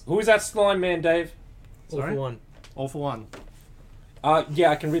figures. Who is that slime man, Dave? All Sorry? for one. All for one. Yeah,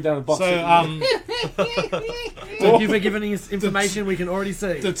 I can read that on the box. So Thank you for giving us information we can already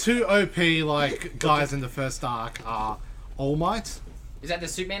see. the 2 OP like guys in the first arc are All Might. Is that the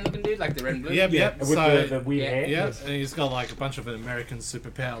Superman looking dude, like the red and blue? Yep, yep. with So the weird yeah. hair. yeah, and he's got like a bunch of American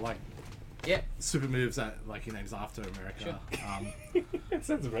superpower like Yep. super moves that like he names after America. It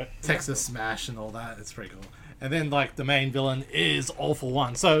sounds right. Texas Smash and all that. It's pretty cool. And then like the main villain is All for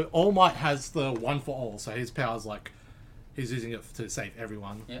One. So All Might has the one for all. So his powers like he's using it to save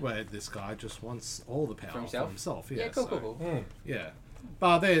everyone. Yeah. Where this guy just wants all the power For himself? Yeah, cool, so, cool. Yeah,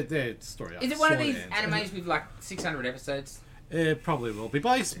 but their story. Is it one of sorta these ends. animes with like 600 episodes? It probably will be.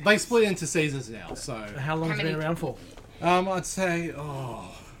 But they split into seasons now, so How long's it many- been around for? I'd say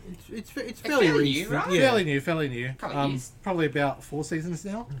It's fairly fairly new, recent. right? Yeah. fairly new. Couple of years. Probably about 4 seasons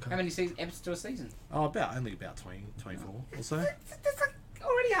now. How many episodes to a season? Oh, only about 20, 24 or so. That's like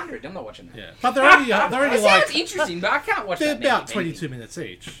already 100. I'm not watching that. Yeah, but they're only That like sounds interesting, but I can't watch they're that. many, about if 22 anything. minutes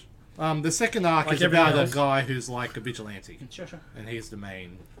each. The second arc Like is about everything a else? guy who's like a vigilante, Sure. and he's the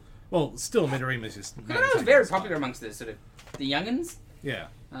main. Well, still Midorima's just. I know it was very popular amongst the sort of the youngins. Yeah,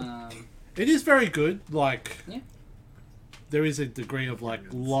 Um, it is very good. Like, Yeah. there is a degree of like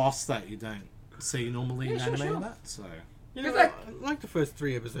loss that you don't see normally in Yeah, sure, anime sure. and that. So You know, It's I like the first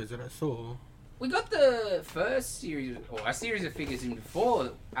 3 episodes that I saw. we got the first series, or a series of figures in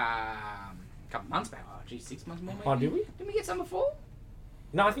before, a couple months back. Oh, geez, 6 months more. Maybe. Oh, did we? Didn't we get some before?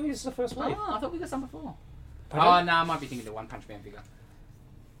 No, I think this is the first wave. Oh, I thought we got some before. Pardon? Oh, no, I might be thinking the One Punch Man figure.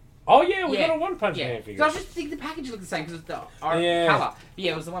 Oh yeah, we Yeah. got a One Punch Yeah, Man 'cause figure. I was just thinking the package looked the same because it's the Yeah. colour.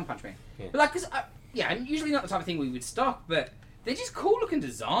 Yeah, it was the One Punch Man. Yeah. But like, and usually not the type of thing we would stock, but they're just cool looking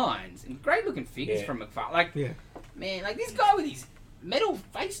designs and great looking figures Yeah. from McFarlane. Like, Yeah. man, like this guy with his metal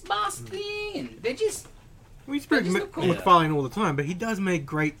face mask thing, and they're just We speak just look cool. McFarlane all the time, but he does make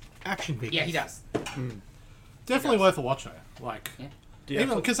great action figures. yeah, he does. definitely worth a watch. Though. Like, Yeah. Do you even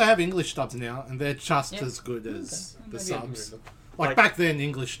have to- because they have English dubs now, and they're just Yeah. as good as Okay. the Maybe I can subs. read them. Like back then,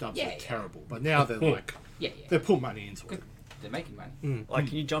 English dubs Yeah, were yeah. terrible, but now they're like Yeah, they put money into it. they're making money. Like,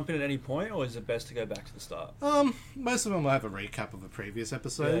 can you jump in at any point, or is it best to go back to the start? Most of them will have a recap of a previous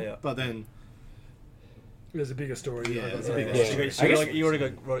episode, Yeah. but then There's a bigger story. Yeah, there's a Yeah. bigger Yeah. story. So I you guess- got you already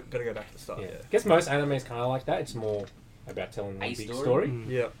got to go back to the start. Yeah. Yeah. I guess most animes kind of like that. It's more about telling one A big story. story.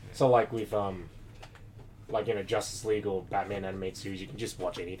 Yeah. So like with like in a Justice League or Batman animated series, you can just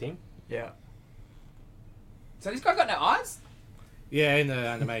watch anything. Yeah. So this guy got no eyes? yeah, in the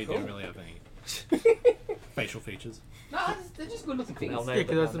anime you Cool. don't really have any facial features. No, they're just good looking figures. I'll Yeah, name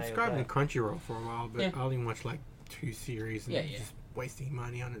because I I'll name subscribed to that. Crunchyroll for a while, but Yeah. I only watched like 2 series and Yeah, yeah. just wasting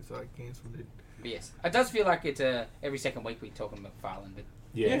money on it, so I cancelled it. But yes, it does feel like it's every second week we talking about McFarlane, but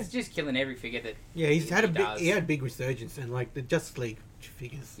Yeah. it's just killing every figure that. Yeah, he's had a He big, does. he had a big resurgence, and like the Justice League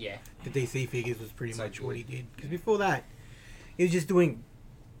figures, Yeah, the DC figures was pretty So much what good. he did. Because before that, he was just doing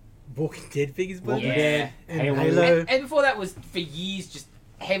Walking Dead figures, but Walking Yeah. Dead, and Halo. Halo. and before that was for years just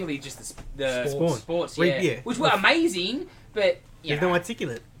heavily just the Spawn. sports, Well, yeah, yeah. which were amazing, but you There's know, no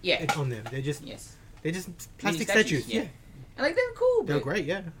articulate yeah, on them. They're just yes, plastic Mini statues. Yeah, and like they're cool, they're but, great.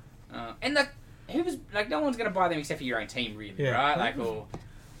 Yeah, and like who was like no one's gonna buy them except for your own team, really, Yeah. right? Like, or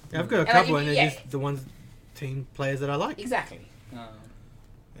I've got a And, like, couple, and they're yeah. just the ones team players that I like. exactly.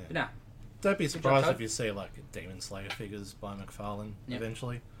 But no, Don't be surprised Toad? if you see like Demon Slayer figures by McFarlane Yep.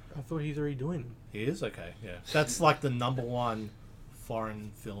 eventually. I thought he's already doing them. He is okay, yeah. That's like the #1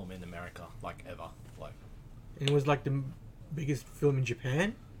 foreign film in America, like ever. Like, And it was like the biggest film in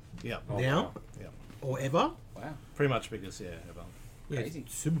Japan yeah, now yeah, or ever. wow, pretty much biggest, yeah, ever. Yeah, Crazy.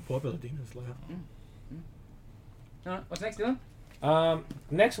 it's super popular, Demon Slayer. all right, what's next, Dylan?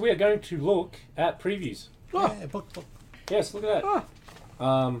 Next, we are going to look at previews. Yeah, book. Yes, look at that.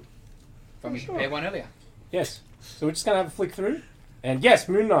 From you prepared one earlier. Yes. So we're just gonna have a flick through, and yes,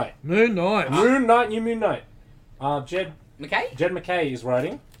 Moon Knight. Moon Knight. Moon Knight, new Moon Knight. Jed McKay, McKay is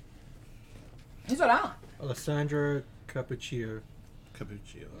writing. who's that art? Alessandro Capuccio.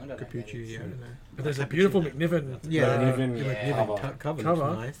 Capuccio. I don't know who that Capuccio, is. yeah, I don't know. But there's a beautiful McNiven. Yeah, McNiven yeah. cover. cover Cover.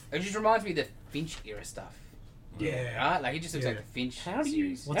 looks nice. It just reminds me of the Finch era stuff. Yeah. Right? Like it just looks Yeah. like the Finch How do you,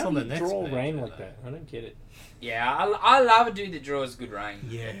 series. What's how on do the you next draw page? rain like that? I don't get it. Yeah, I love a dude that draws good rain.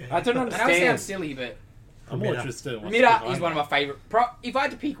 Yeah. I don't I know it understand. sounds silly, but I'm more Ramita. interested in what's Ramita behind is one of my favorite. If I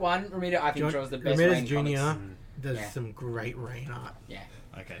had to pick one, Ramita I think draws the best Ramirez rain Jr. comics. does Yeah. some great rain art. Yeah.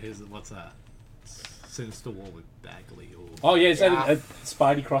 Okay, what's that? Sinister War with Bagley or Oh yeah, is Yeah. that a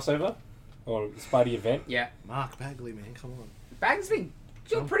Spidey crossover or Spidey event? Yeah. Mark Bagley, man, come on. Bag's been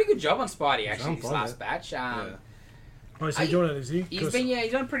doing a pretty good job on Spidey actually He's this on last it. batch. Yeah. Oh, is he doing it? Is he? He's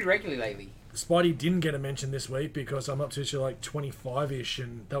 'Cause done pretty regularly lately. Spidey didn't get a mention this week because I'm up to issue like 25-ish,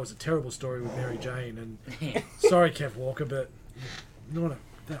 and that was a terrible story with Mary Jane. And sorry, Kev Walker, but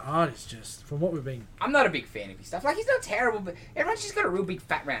the art is just from what we've been. I'm not a big fan of his stuff. Like he's not terrible, but everyone's just got a real big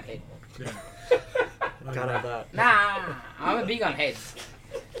fat round head. Yeah. Can't have that. Nah, I'm a big on heads.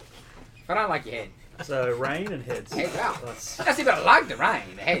 I don't like your head. So rain and heads. Head, wow. That's That's even I like the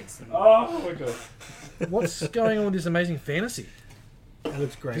rain, the heads. Oh my god. What's going on with this amazing fantasy? That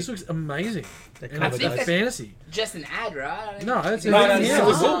looks great. This looks amazing. That And cover it's think does. that's- fantasy. just an ad, right? No, that's No, it. it's Yeah. a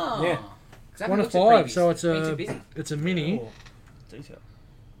book. Oh. Yeah. 'Cause I haven't 1 of looked at 5, so previews. it's Been too a busy. it's a mini. Oh, detail.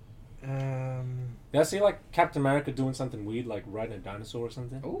 Did I see like Captain America doing something weird, like riding a dinosaur or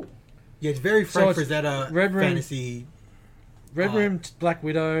something? Ooh. Yeah, it's very So Frank it's Frazetta Red Room- fantasy. Red Room, Black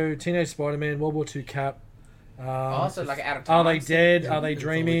Widow, Teenage Spider-Man, World War II Cap. Also, like out of time. Are they dead? Yeah, Are they it's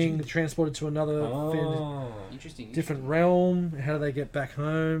dreaming? origins. Transported to another Oh. Interesting. different realm? How do they get back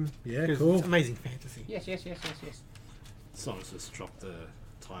home? Yeah, It's cool. amazing fantasy. Yes. Someone's just dropped the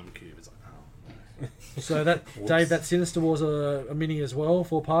time cube. It's like, oh. So that Whoops. Dave, that Sinister was a mini as well,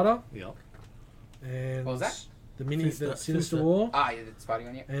 4-parter, Yep. and What was that? the mini, Sinister- the Sinister Sinister. War. Ah, yeah, the Spidey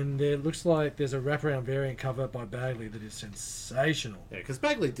one, yeah. And it looks like there's a wraparound variant cover by Bagley that is sensational. Yeah, because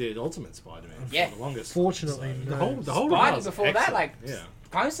Bagley did Ultimate Spider-Man Yeah. for the longest. Fortunately, time, The no. whole Spidey run was before that, excellent. like Yeah.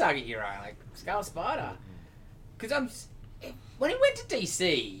 Clone Saga era, like Scarlet Spider. Because when he went to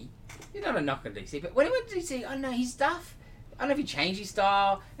DC, you're not a knock on DC, but when he went to DC, I don't know his stuff. I don't know if he changed his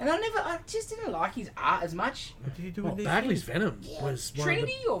style, and I just didn't like his art as much. What did he do Well, with these Bagley's things? Venom Yeah, was one of the-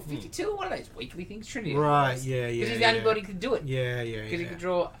 Trinity or 52, one of those weekly things. Trinity, Right, yeah, Because yeah. he's the yeah. only body who could do it. Yeah, yeah, Because he yeah. could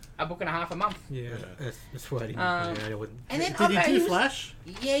draw a book and a half a month. Yeah, that's what I didn't. Um, yeah, I wouldn't. And then Did I he don't know, do was- Flash?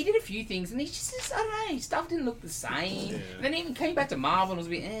 Yeah, he did a few things, and he just I don't know, his stuff didn't look the same. Yeah. And then he even came back to Marvel and was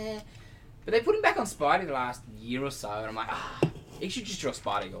a bit But they put him back on Spidey the last year or so, and I'm like, he should just draw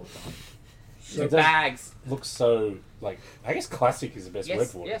Spidey all the time. So So it does bags. look so like I guess classic is the best word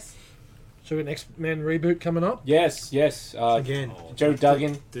Yes, for it. yes. So an X-Men reboot coming up. Yes, yes. Again. Oh, Joe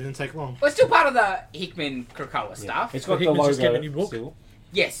Duggan. Didn't take long. Well, it's still part of the Hickman Krakoa stuff. It's got the Hickman's just logo getting a new book. still.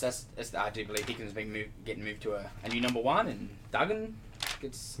 Yes, that's I do believe Hickman's been getting moved to a new number one, and Duggan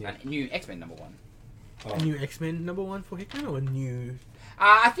gets Yeah. a new X-Men number one. Oh. A new X-Men #1 for Hickman or a new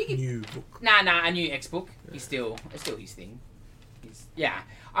I think new book? Nah, a new X book. It's still his thing.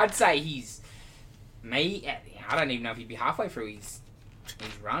 I'd say he's I don't even know if he'd be halfway through his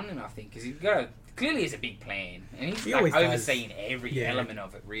run, and I think because clearly has a big plan, and he's He like always does. overseeing every Yeah. element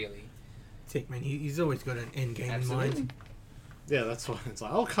of it, really. Hickman, he's always got an end game in Absolutely. mind. Yeah, that's why it's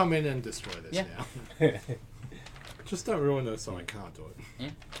like, I'll come in and destroy this Yeah. now. Just don't ruin it so I can't do it.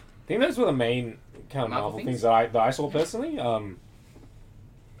 I think those were the main kind of Marvel Marvel things? things that I saw personally. Yeah,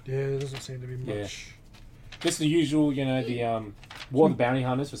 there doesn't seem to be Yeah. much. Just the usual, the War of the Bounty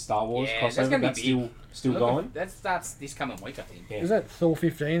Hunters for Star Wars Yeah, that's crossover. gonna be That's big. still going. That starts this coming week, I think. Yeah. Is that Thor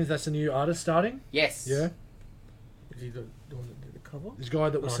 15? That's the new artist starting? Yes. Yeah. Is he the one that did the cover? This guy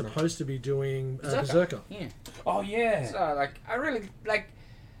that was Oh, no. supposed to be doing Berserker. Berserker. Yeah. Oh yeah. So I really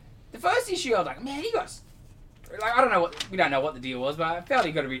the first issue. I was like, man, he got I don't know we don't know what the deal was, but I felt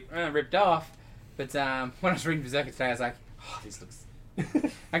he got a bit ripped off. But when I was reading Berserker today, I was like, oh, this looks.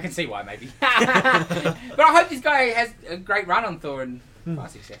 I can see why, maybe. But I hope this guy has a great run on Thor and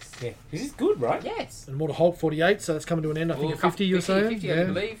fast success. Yeah, this is good, right? Yes. And Mortal Hulk 48, so that's coming to an end, I think, Well, at 50, you're saying? 50, I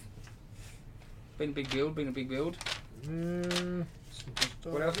believe. Been a big build. Yeah.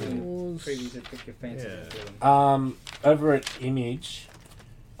 What else? Wars. Previews that pick your fancy. Yeah. Over at Image,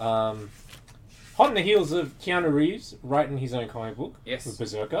 hot on the heels of Keanu Reeves writing his own comic book Yes. with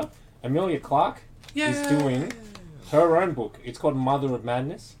Berserker, Amelia Clark is doing her own book. It's called Mother of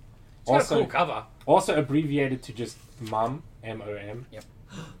Madness. It's got a cool cover. Also abbreviated to just Mum, M-O-M.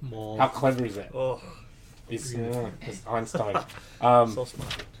 More. How clever is that? Oh, It's Einstein. so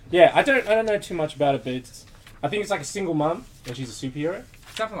smart. Yeah, I don't know too much about it, but I think it's like a single mum and she's a superhero.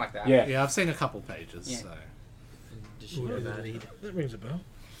 Something like that. Yeah. Yeah, I've seen a couple pages. Yeah. So. Does she know about it? That rings a bell.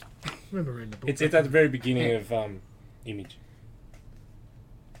 I remember reading the book. It's at the very beginning of Image.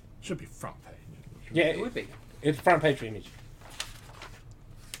 Should be front page. Yeah, It would be. it's front page for Image.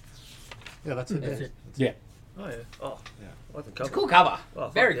 Yeah, that's it. That's yeah. it. Yeah. Oh yeah. Oh Yeah. I like the It's cover. a cool cover. Oh,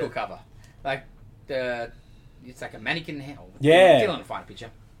 fuck Very yeah. cool cover. Like it's like a mannequin head. Oh, Yeah. Dylan will find a picture.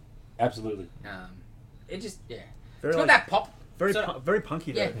 Absolutely. It just Very It's got like, that pop. very sort of- very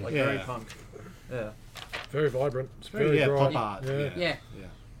punky though. Yeah. Like Yeah. very punk. Yeah. very vibrant. It's Very, very yeah, bright. pop art. Yeah. Yeah. Yeah.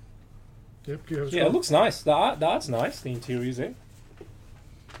 Yep, give it a Yeah, try. it looks nice. The art's nice. The interior's there.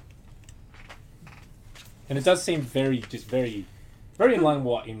 And it does seem very in line with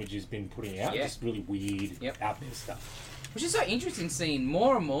what Image has been putting out. Yeah. Just really weird, Yep. out there stuff. Which is so interesting seeing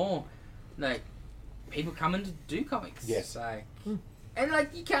more and more like people coming to do comics. Yes. So, and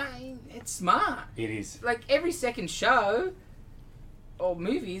like you can't. It's smart. It is. Like every second show or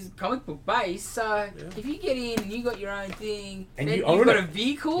movie is comic book based. So if you get in and you got your own thing, And then you you've own got it. a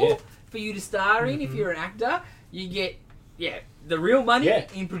vehicle Yeah. for you to star in. If you're an actor, you get the real money Yeah.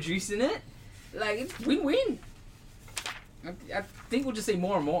 in producing it. Like it's win-win. I think we'll just see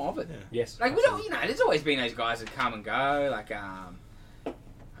more and more of it. Yes. Like we don't, there's always been those guys that come and go. Like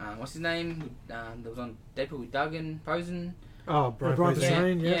what's his name? That was on Deadpool with Duggan, Posen. Oh, Brian Brian Posehn.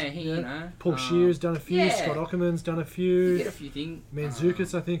 Posehn, Yeah, yeah. he, you know. Paul Shear's done a few. yeah. Scott Ackerman's done a You few. get a few things.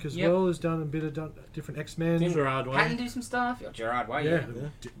 Manzukis, I think, as yep. well, has done a bit of different X-Men. Gerard Way. Patton do some stuff. Yeah, Gerard Way. Yeah,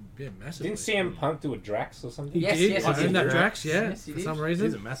 Yeah. yeah, massively. Didn't CM Punk do a Drax or something? He Yes, did. yes, I he own did. that Drax, yeah, Yes, he for did. some He's a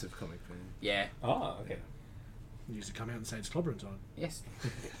reason. massive comic fan. Yeah. Oh, okay. He used to come out and say it's clobbering time. Yes.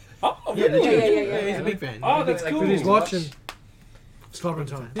 Oh, Yeah, really? yeah. He's a big fan. Oh, that's Like, cool. But he's Watch. watching. It's clobbering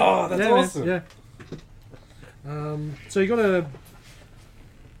time. Oh, that's Yeah, man, awesome. Yeah. So you got to.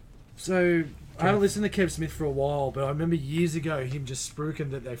 So I haven't listened to Kev Smith for a while, but I remember years ago him just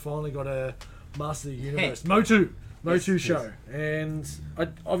spruiking that they finally got a Master of the Universe Motu show, and I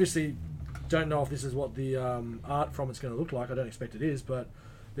obviously don't know if this is what the art from it's going to look like. I don't expect it is, but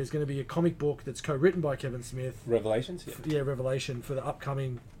there's going to be a comic book that's co-written by Kevin Smith. Revelations? Yeah. Yeah, Revelation for the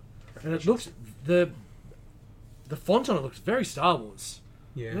upcoming, and it looks the font on it looks very Star Wars.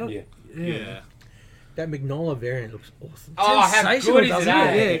 Yeah. You know? Yeah. Yeah. That Magnolia variant looks awesome. Oh, how Sensational, good is doesn't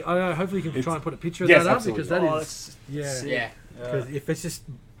it? it? Yeah, I know. Hopefully, you can try and put a picture of Yes, that up absolutely. because that Oh, is. that's Yeah. Yeah. Because if it's just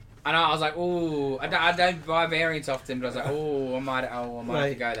I know. I was like, oh, I don't buy variants often, but I was like, oh, I might have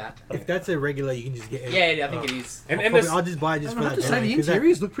to go that. if that's a regular, you can just get. Yeah, I think it is. And Probably, there's, I'll just buy it just I for have that. to say the variant, 'cause that-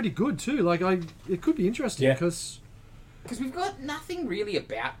 interiors look pretty good too. Like it could be interesting Yeah. because Because we've got nothing really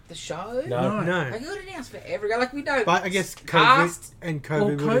about the show. No. No, Like, we got announced for every guy. Like, we know. but I guess COVID Cast. and well, COVID.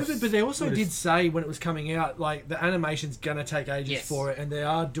 would've- COVID, but they also would've- did say when it was coming out, like the animation's gonna take ages Yes. for it, and they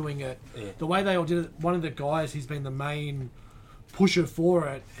are doing it. Yeah. The way they all did it, one of the guys, he's been the main pusher for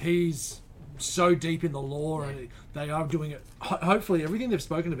it. He's so deep in the lore, and they are doing it. Hopefully, everything they've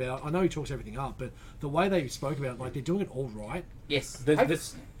spoken about. I know he talks everything up, but the way they spoke about it, like they're doing it all right. Yes.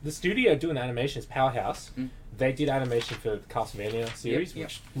 the studio doing animation is Powerhouse. Mm. They did animation for the Castlevania series, Yep.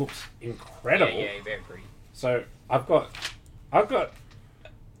 which looks incredible. Yeah, very pretty. So I've got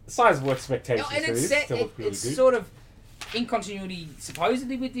sizable expectations Oh, and for it's this set. to look really It's good. sort of in continuity,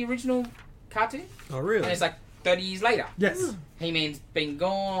 supposedly, with the original cartoon, Oh really? and it's like 30 years later. Yes. He-Man's been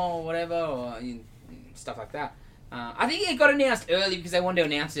gone or whatever, or stuff like that. I think it got announced early because they wanted to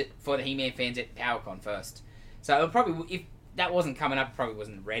announce it for the He-Man fans at PowerCon first. So it probably, if that wasn't coming up, it probably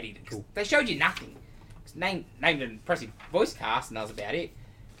wasn't ready. Cool. They showed you nothing. Named an impressive voice cast, and that was about it.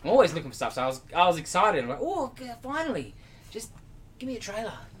 I'm always looking for stuff, so I was excited. I'm like, oh, finally, just give me a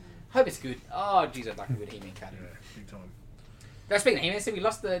trailer. Hope it's good. Oh, jeez, I'd like a good He-Man cartoon. Big time. Now, speaking of He-Man, so we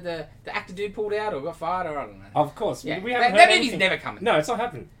lost the actor dude pulled out or got fired or I don't know. Of course, Yeah, we haven't that heard movie's anything. never coming. No, it's not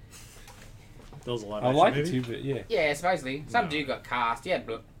happening. There was a live I action like movie. it too, but yeah. Yeah, supposedly. Some dude got cast. He had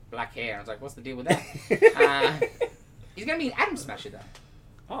black hair. I was like, what's the deal with that? He's going to be an Atom Smasher, though,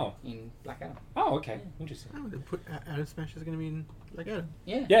 Oh, in Black Adam. oh, okay, interesting. Oh, they put Adam Smash is going to be in like Adam.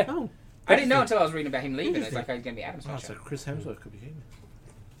 Yeah. Yeah, Oh, I didn't know until I was reading about him leaving. It's Interesting. like, oh, he's going to be Atom Oh, Smasher. so Chris Hemsworth could be him.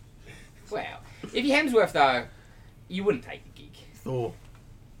 Well, if you're Hemsworth, though, you wouldn't take the gig. Thor.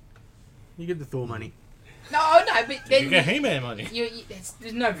 You get the Thor money. No, but then You get He-Man money.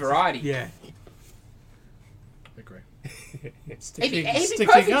 there's no variety. Yeah. Agree. Stick He'd be to your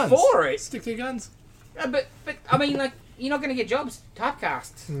perfect guns. for it. Stick to your guns. But I mean, like, you're not going to get jobs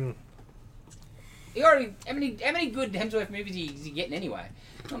typecasts. Hmm. He already how many good Hemsworth movies is he getting anyway?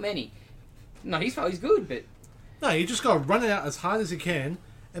 Not many. Not his fault. He's good, but No, you just got to run it out as hard as you can,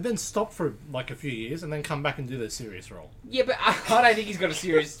 and then stop for like a few years, and then come back and do the serious role. yeah, but I don't think he's got a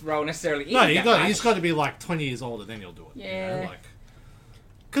serious role necessarily. No, in that he's much. got to be like 20 years older, then you'll do it. Yeah. You know, like,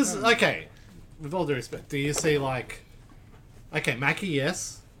 because okay, with all due respect, do you see like, okay, Mackie,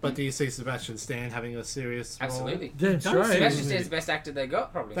 yes, but do you see Sebastian Stan having a serious role? Absolutely. That's Don't right. say Sebastian Stan's the best actor they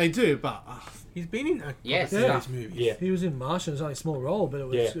got, probably. They do, but He's been in a Yes. couple Yeah. of serious movies. yeah. He was in Martian. It was only a small role, but it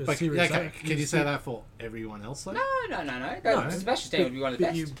was, Yeah. it was like, serious. okay, can you say that for everyone else? Though? no. No. Sebastian Stan would be one of the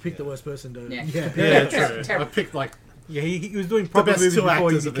But best. you picked the worst person to. Yeah. Yeah. Yeah, Terrible. true. I Terrible. picked like Yeah, he was doing proper best movies two before he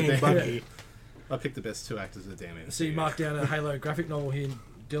actors of the became day. Bucky. I picked the best two actors of the damn MCU. So you marked down a Halo graphic novel here,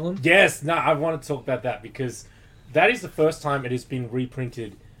 Dylan. Yes, no, I want to talk about that because that is the first time it has been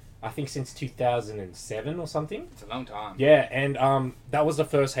reprinted, I think since 2007 or something. It's a long time. Yeah, and that was the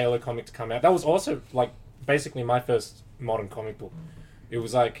first Halo comic to come out. That was also like basically my first modern comic book. It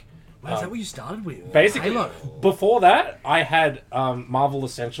was like Wow, is that what you started with? basically Halo. before that I had Marvel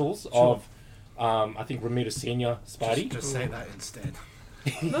Essentials of I think Ramita Senior Spidey. Just say that instead.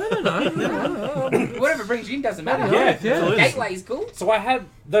 No. Whatever brings you in doesn't matter. Yeah, Yeah. Gateway's cool. So I had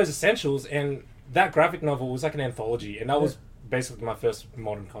those Essentials, and that graphic novel was like an anthology, and that was basically my first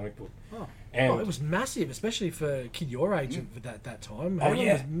modern comic book. Oh. And Oh, it was massive, especially for a kid your age at that time. Oh, Halo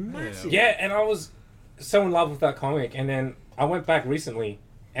yeah. was massive. yeah, and I was so in love with that comic, and then I went back recently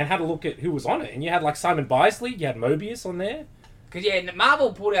and had a look at who was on it, and you had like Simon Bisley, you had Mobius on there. Because, yeah,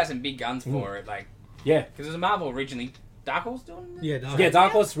 Marvel pulled out some big guns for it. Like, Yeah, because it was Marvel originally Dark Horse doing it? Yeah, no. Yeah,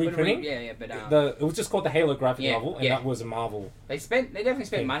 Dark Horse But reprinting. Yeah, but It was just called the Halo graphic Yeah, novel, and yeah. that was a Marvel. they definitely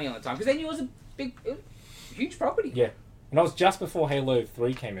spent Yeah. money on the time because they knew it was a huge property. Yeah, and that was just before Halo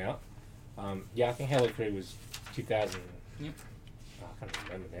 3 came out. Yeah, I think Halo 3 was 2000. Yep. Oh, I can't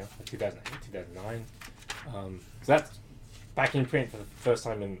remember now. 2008, 2009. So that's back in print for the first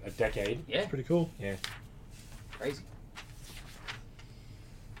time in a decade. Yeah, Pretty cool. Yeah. crazy.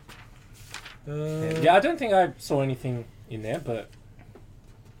 Yeah, I don't think I saw anything in there, but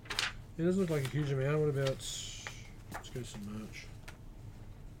It doesn't look like a huge amount. What about... Let's go to some merch.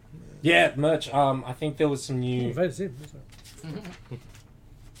 yeah, merch. I think there was some Oh, new. Vader Zim. What's that? Ooh,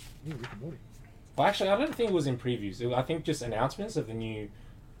 Rick and Morty. Well, actually, I don't think it was in previews. I think just announcements of the new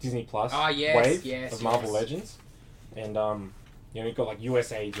Disney Plus Oh, yes, wave yes, of Marvel yes. Legends, and you know, you've got like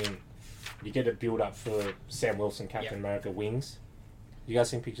US Agent. You get a build up for Sam Wilson, Captain Yep. America wings. You guys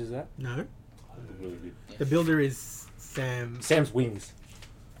seen pictures of that? No. They look really good. The builder is Sam. Sam's wings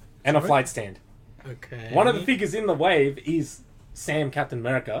and a Sorry? flight stand. Okay. One of the figures in the wave is Sam, Captain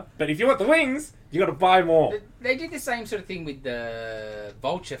America, but if you want the wings, you got to buy more. They did the same sort of thing with the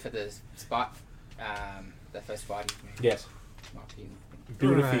Vulture for the the first Spidey movie. Yes, Might be-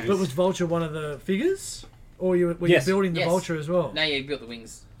 builder Right. figures. But was Vulture one of the figures? Or were Yes. you building the Yes. Vulture as well? No, yeah, you built the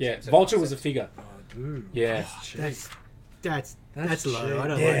wings. Yeah, Same sort of Vulture was a concept. figure. Oh, dude. Yeah. That's cheap. That's low. cheap. I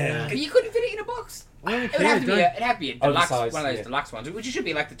don't Yeah. like that. You couldn't fit it in a box. I don't It would care, have to be. don't- It'd have to be a deluxe, Oversized, one of those yeah. deluxe ones, which should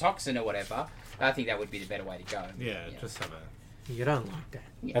be like the Toxin or whatever. I think that would be the better way to go. Yeah, just have a. You don't like that.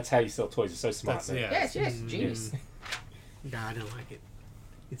 That's how you sell toys. You're so smart. That's, man. yeah. Yes, genius. No, I don't like it.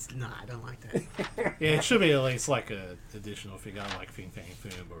 I don't like that. Yeah, it should be at least like a additional figure like Fin Fang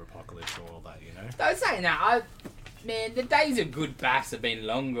Foom or Apocalypse or all that, you know? Don't say that. Man, the days of good baths have been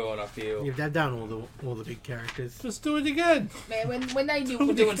long gone. I feel. They've done all the big characters. Just do it again! Man, when they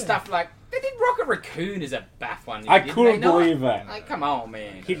were doing stuff like they did Rocket Raccoon as a bath one. I didn't couldn't they not? believe that. Like, come on,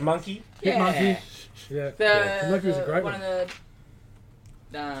 man. Hit Monkey. Yeah. Hitmonkey. Yeah. The, Hitmonkey was a great one one. of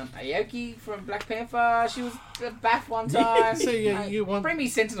the Aoki from Black Panther. She was the bath one time. So, yeah, you want- bring me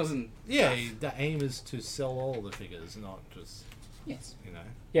Sentinels and Yeah, the aim is to sell all the figures, not just, yes. you know.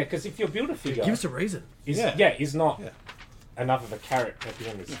 Yeah, because if your builder figure Give us a reason. is Yeah. is not Yeah. enough of a carrot at the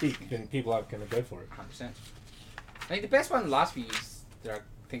end of the stick, then people aren't going to go for it. 100%. I think the best one in the last few years that I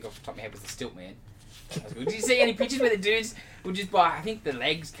think off the top of my head was the Stilt Man. That was good. Did you see any pictures where the dudes would just buy? I think the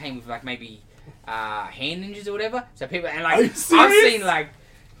legs came with like maybe hand ninjas or whatever. So people and like Are you I've serious? seen like.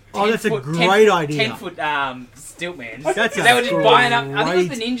 Oh, that's a 10 great idea. 10-foot Stiltmans. That's a They were just buying up. I think it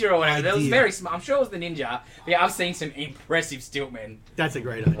was the great Ninja or whatever. That was idea. very smart. I'm sure it was the Ninja. But yeah, I've seen some impressive Stiltmen. That's a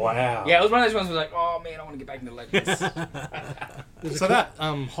great idea. Wow. Yeah, it was one of those ones where like, oh man, I want to get back into Legends. So that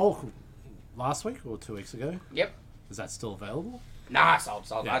Hulk last week or 2 weeks ago, Yep. is that still available? Nah, sold.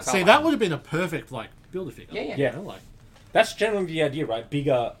 Yeah. I'd See, sold that one. would have been a perfect like builder figure. Yeah, yeah. Yeah. You know, like, That's generally the idea, right?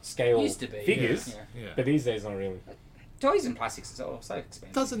 Bigger scale Used to be, figures, yeah. yeah. but these days not really. Toys and plastics is all so It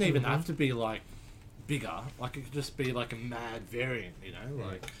expensive. doesn't even have to be like bigger. Like it could just be like a mad variant, you know?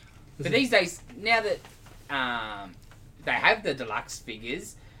 Like But these days, now that they have the deluxe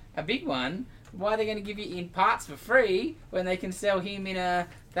figures, a big one, why are they going to give you in parts for free when they can sell him in a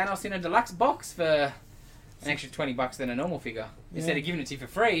Thanos in a deluxe box for an extra $20 than a normal figure? Instead of giving it to you for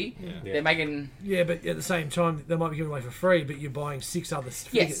free, Yeah. they're making Yeah, but at the same time, they might be giving away for free, but you're buying 6 other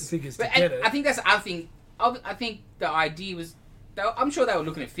yes. figures to But get and it. I think that's the other thing. I think the idea was, I'm sure they were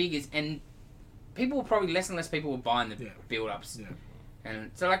looking at figures, and people were probably less and less people were buying the Yeah. build-ups. Yeah.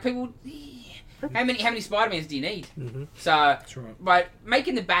 And so like people, how many Spider-Mans do you need? Mhm. So That's right. by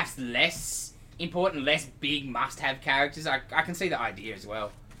making the BAFs less important, less big must-have characters, I can see the idea as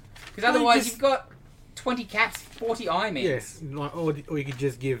well. Because Well, you otherwise just- you've got 20 Caps, 40 Iron Mans. Yes, like, or you could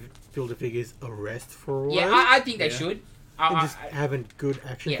just give builder figures a rest for a while. Yeah, I think they Yeah. should. and just have a good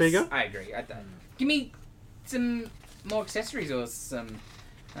action yes, figure. I agree. Give me some more accessories or some.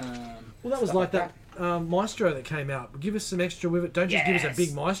 Well, that was stuff like that Maestro that came out. Give us some extra with it. Don't just give us Yes. a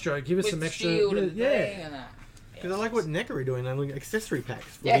big Maestro. Give us With some extra. shield and Yeah. thing and Because I like what NECA are doing. They're doing accessory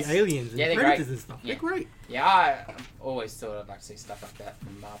packs for Yes. the aliens and Yeah, they're predators great. and stuff. Yeah. They're great. Yeah, I've always thought I'd like to see stuff like that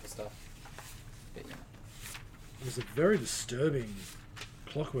from Marvel stuff. But, yeah. There's a very disturbing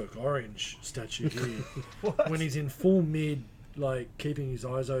Clockwork Orange statue here. When he's in full mid, like keeping his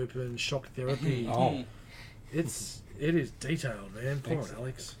eyes open, shock therapy. Oh. It is detailed, man. Poor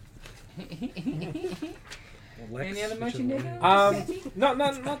Alex. Or Lex, Any other whichever motion one. there?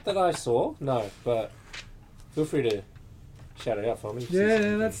 Not that I saw, no, but feel free to shout it out for me.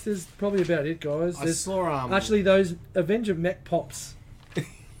 Yeah, that's probably about it, guys. I There's saw actually those Avenger mech pops.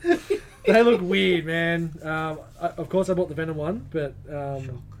 They look weird, man. Of course, I bought the Venom one, but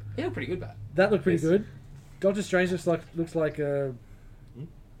They look pretty good, but that looked pretty Yes. good. Doctor Strange looks like a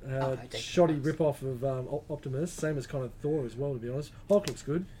they shoddy take rip-off of Optimus. Same as kind of Thor as well, to be honest. Hulk looks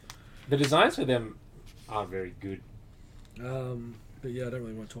good. The designs for them are very good. But yeah, I don't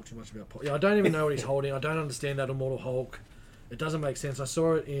really want to talk too much about I don't even know what he's holding. I don't understand that Immortal Hulk. It doesn't make sense. I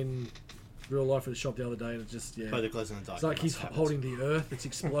saw it in real life at the shop the other day, and it just By the Glows in the Dark. it's like he's holding the Earth. It's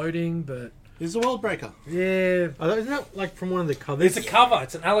exploding, but He's the World Breaker. yeah, Isn't that like from one of the covers? It's a cover.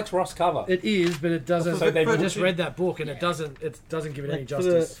 It's an Alex Ross cover. it is. But it doesn't. So they've I just butchered- read that book, and it doesn't give it any like for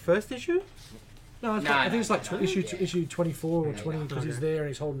the justice. first issue? No, No, I think it's like no, issue yeah. issue 24 or 20 because he's Okay. there and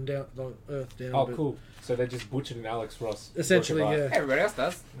he's holding down the Earth down. Oh, but cool. So they just butchered an Alex Ross. Essentially, work of yeah. art. Everybody else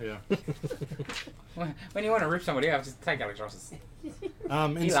does. Yeah. When you want to rip somebody off, just take Alex Ross's.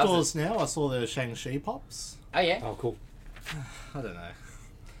 In He loves stores now, I saw the Shang-Chi pops. Oh yeah. Oh, cool. I don't know.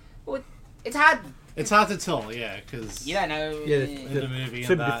 Well, it's hard. It's hard to tell, yeah, because You don't know. Yeah, in the movie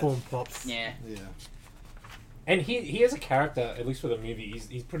Super and that. deformed pops. Yeah. Yeah. And he has a character, at least for the movie,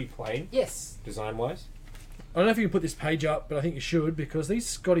 he's pretty plain, Yes. design-wise. I don't know if you can put this page up, but I think you should because these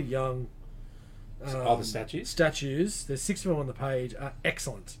Scotty Young The statues? statues, there's 6 of them on the page, are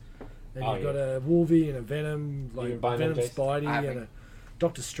excellent. And Oh, you've got a Wolvie and a Venom, been like buying them, Venom Jason? Spidey I and haven't. a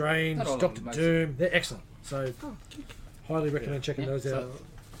Doctor Strange, Not all of Doctor them, most. Doom. They're excellent. So highly recommend checking those out. So,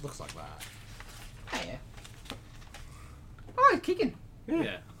 looks like that. Oh yeah. Oh, kicking.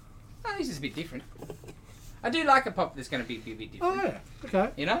 Yeah. Oh, this is a bit different. I do like a pop that's going to be a bit different. Oh yeah,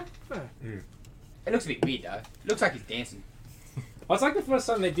 okay. You know? Yeah. It looks a bit weird though. It looks like he's dancing. Oh, it's like the first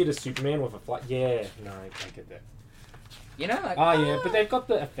time they did a Superman with a flight. Yeah, no, I get that. You know? Like, Oh, yeah, but they've got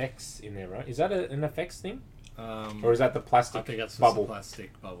the effects in there, right? Is that an effects thing? Um, Or is that the I plastic think that's just bubble? a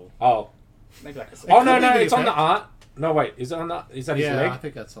plastic bubble. Oh. maybe like a Oh, no, could no, be the it's on the effect. art. No, wait, is it on the... Is that his Yeah, leg? I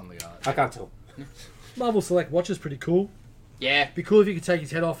think that's on the art. I can't tell. Marvel Select watch is pretty cool. Yeah. Be cool if you could take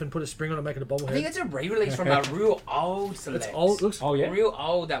his head off and put a spring on it and make it a I think bobblehead. it's a re-release from a real old select. It's old. Looks Oh, yeah? Real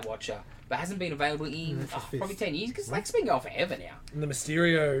old, that Watcher. But hasn't been available in probably 10 years because it's been going forever now. and the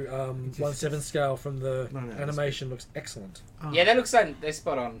Mysterio 1/7 scale from the No, no, animation looks excellent. Yeah, that looks like they're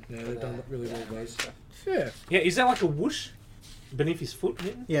spot on. Yeah, for they've the- done really well the with those. stuff. Yeah, Yeah, is that like a whoosh beneath his foot?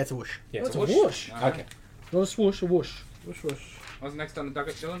 Mitten? Yeah, it's a whoosh. Yeah, that's it's a whoosh. Alright. Okay. Not a swoosh, a whoosh. Whoosh, whoosh. What's next on the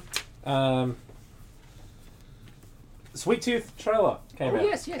docket, Dylan? Sweet Tooth trailer came Oh, out.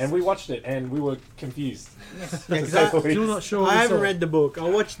 yes, yes. And we watched it, and we were confused. Yes. Yeah, To 'cause say I- the least. Still not sure. I we haven't saw. read the book. I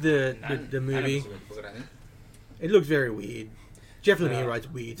watched the None- movie. none of us read the book, I don't think. It looks very weird. Jeff Lemire writes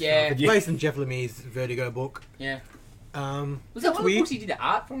weird Yeah. stuff. It's Yeah. based on Jeff Lemire's Vertigo book. Yeah. Was it's that one of the weird. books he did the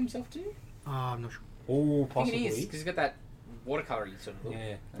art for himself too? I'm not sure. Oh, I think possibly. it is because he's got that watercolory sort of look. Yeah.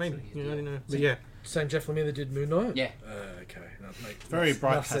 That's Maybe. what he's You know, I doing. don't know. But yeah. Same Jeff Lemire that did Moon Knight? Yeah. Okay. No, mate, Very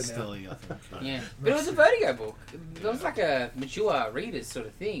bright enough said now. pastel-y, I think. Yeah, but it was a Vertigo book. It was like a mature readers sort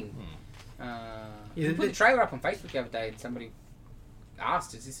of thing. Yeah, We put the trailer up on Facebook the other day, and somebody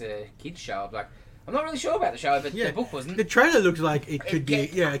asked, "Is this a kids show?" I'm like, "I'm not really sure about the show, but Yeah. the book wasn't." The trailer looks like it could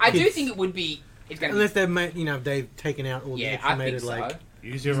be. Yeah, I do kids- think it would be. It's going to Unless be. they've made, they've taken out all Yeah, the I think animated so. like.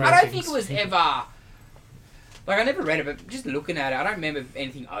 Use your I don't ratings. think it was ever. Like I never read it, but just looking at it, I don't remember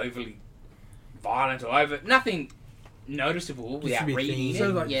anything overly violent or over nothing noticeable Just without to be reading themed. it. So,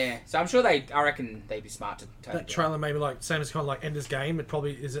 like- Yeah, so I'm sure I reckon they'd be smart to tone That it down. trailer made me like same as kind of like Ender's Game. It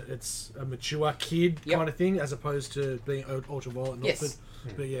probably is. It's a mature kid Yep. kind of thing, as opposed to being ultraviolet and Yes.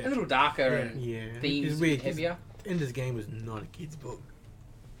 Northford. But yeah, A little darker Yeah. and Yeah. themes It's weird. 'cause heavier. Ender's Game was not a kid's book.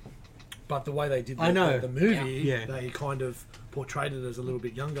 but the way they did I know. the movie, Yeah. they kind of portrayed it as a little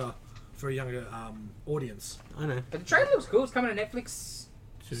bit younger for a younger audience. I know. But the trailer looks cool. It's coming to Netflix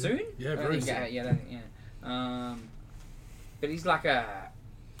soon. Yeah, I don't very think- soon. Yeah, but he's like a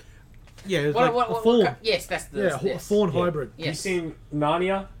Yeah, it was what? like What? a what, fawn. what yes, that's the Yeah, a yes. fawn Yeah. hybrid. Yes. You seen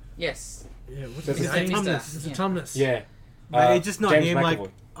Narnia? Yes. Yeah, what's There's his a name? Tumnus. It's a Yeah. Tumnus. Yeah. But it's just not James him. Like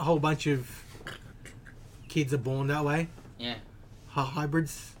McAvoy. a whole bunch of kids are born that way. Yeah.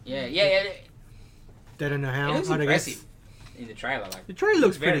 Hybrids. Yeah. Yeah. They don't know how. It looks I guess. impressive in the trailer. Like The trailer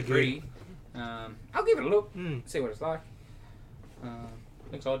looks very pretty good. I'll give it a look. Mm. See what it's like.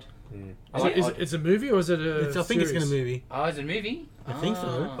 Looks odd. Mm. I Is like it, is odd. it, it's a movie or is it a? I think it's going to series? movie. Oh, is it a movie? I think so.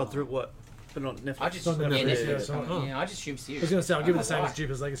 Oh. But through what? But not Netflix. I just It's on yeah, Netflix, Netflix, yeah, it's so- on- yeah, I just assume I series. was going to say I'll give it the I same don't as know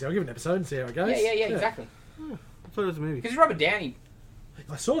Jupiter's Legacy. I'll give it an episode and see how it why. goes. Yeah, exactly. I thought it was a movie. Because Robert Downey,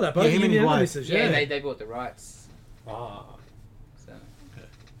 I saw that, both Yeah, him and his wife. releases. yeah, Yeah, they bought the rights. Ah. So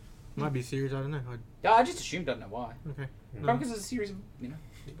Might be a series. I don't know. yeah, I just assumed. I don't know why. Okay. Probably because it's a series of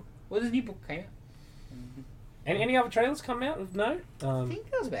Well, there's a new book came out. Any other trailers come out of note? I think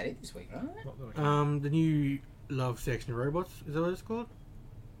that was about it this week, right? The new Love, Sex and Robots. Is that what it's called?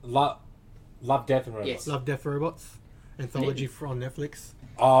 Love, Death, and Robots. Yes. Love, Death, Robots. anthology on Netflix.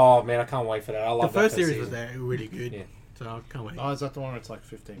 Oh man, I can't wait for that. I The love first that series was season. there, really good. Yeah. So I can't wait. Oh, is that the one where it's like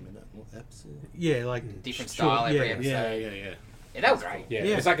 15-minute episode? Yeah, like Different short- style every yeah. episode. Yeah. Yeah, that was great. Yeah,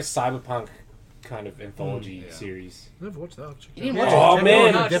 Yeah. it's like a cyberpunk kind of anthology yeah. series. Never watched that. I'll check You it didn't out. watch Oh, it?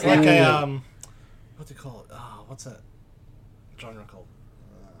 man. No, Like Definitely. a what do you call it? What's that genre called?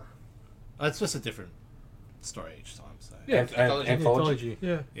 It's just a different story each time. So Yeah. Anthology. Anthology.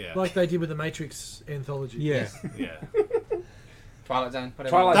 Yeah. Yeah. Like they did with the Matrix anthology. Yeah. yeah. Twilight Zone. Whatever.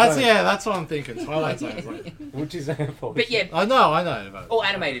 Twilight Zone. That's what I'm thinking. Twilight Zone. Is like, Which is an anthology. But yeah, I know. But all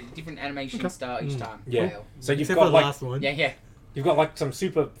animated, different animation style each time. Yeah. So you've Except for got the like last one. Yeah. you've got like some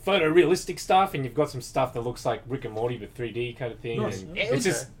super photorealistic stuff, and you've got some stuff that looks like Rick and Morty but 3D kind of thing. Nice. And Yeah, it it's was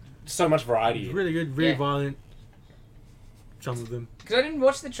just so much variety. It's really good, really Yeah. violent. Some of them. Because I didn't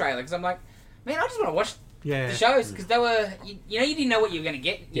watch the trailer because I'm like, man, I just want to watch Yeah. the shows because they were, you know, you didn't know what you were going to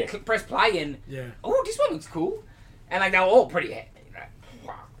get. You Yeah. press play and, Yeah. oh, this one looks cool. And like they were all pretty, Yeah.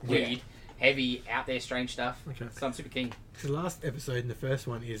 weird, heavy, out there, strange stuff. Okay. So I'm super keen. The last episode in the first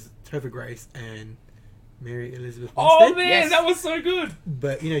one is Topher Grace and Mary Elizabeth Oh Winstead. man, Yes. that was so good.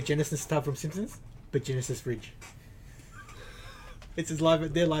 But you know Genesis stuff from Simpsons, but Genesis Ridge. It's his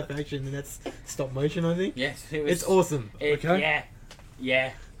their live action, and that's stop motion. I think Yes, it was. it's awesome. Okay.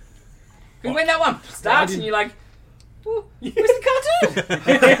 Yeah. Because when that one starts and you're like, "Ooh, where's the cartoon?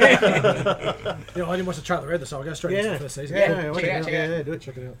 Yeah, I didn't watch the trailer either, so I'll go straight into Yeah. the first season. Yeah, Cool. check it out, check check it out. do it.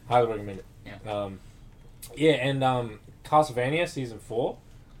 Check it out. Highly recommend it. Yeah. Yeah, and Castlevania season 4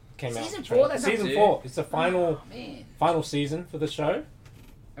 came out. Season 4? That's not season good. 4. It's the Oh, man. final season for the show.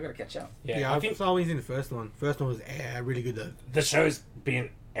 I gotta catch up. Yeah, Yeah, I I think saw he's in the first one. First one was really good though. the show's been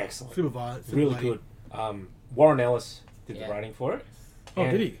excellent. Super violent. Super Really bloody. good. Warren Ellis did Yeah. the writing for it. Oh,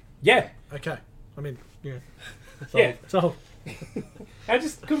 And- did he? Yeah. Okay. I mean, Yeah. Yeah. so I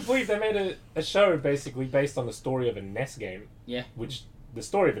just couldn't believe they made a show basically based on the story of a NES game. Yeah. Which the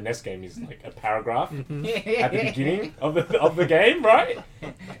story of a NES game is like a paragraph Mm-hmm. at the beginning of the game, right?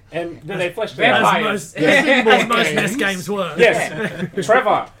 And then they fleshed it out. Vampires. as most NES games were. Yes,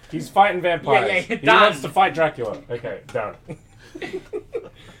 Trevor. He's fighting vampires. Yeah, he done. wants to fight Dracula. Okay, done.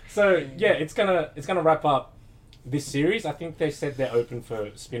 So yeah, it's gonna wrap up this series. I think they said they're open for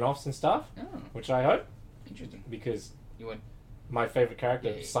spin-offs and stuff, Oh, which I hope interesting. because You would. my favorite character,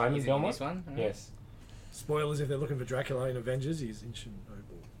 Yeah, Simon is it in Belmont. this one? Alright. Yes, Spoilers if they're looking for Dracula in Avengers, he's in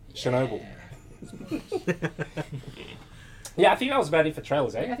Chernobyl. Chernobyl. Yeah. Yeah, I think that was about it for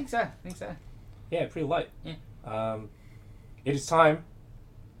trailers, Yeah, eh? I think so. Yeah, pretty late. Yeah. It is time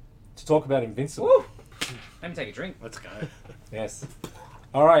to talk about Invincible. Woo! Let me take a drink. let's go. Yes.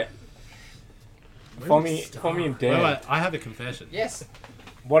 All right. Where For do we me start? and Wait, Dan. wait, I have a confession. Yes.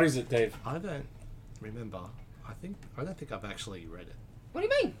 What is it, Dave? I don't remember. I don't think I've actually read it. What do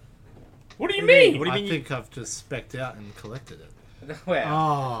you mean? What do you mean? What do you I mean? think I've just specced out and collected it. Well,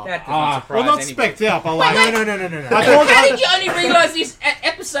 Oh. that doesn't Ah, surprise Well, not anybody. specced out, but like No. I How bought, did you only realise this at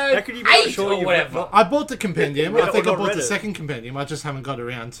episode How could you be not 8 sure or you've whatever? not- I bought the compendium. Read I it think or I not bought read the it? second compendium. I just haven't got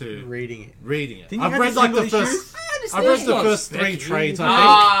around to Reading it. reading it. Didn't you I've have read the like the single first. issues? I've read the Well, first 3 Becky. trades. I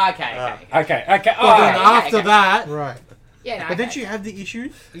Ah, okay. Okay. think. But Oh, then okay, after okay. that, Right. Yeah, no, But didn't okay. you have the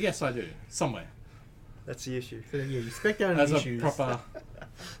issues? yes, I do somewhere That's the issue. So, yeah, you spec down as the a issues. proper.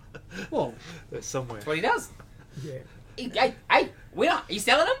 Well, That's somewhere. That's what he does. Yeah. Hey, winner, are you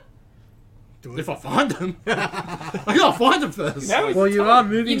selling them? Do if I find them, I gotta find them first. Now it's Well, you time. are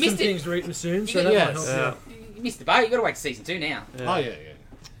moving You some missed it. things written soon, so You that got- might help yes. you. Yeah. You missed the boat. You got to wait to season 2 now. Oh yeah.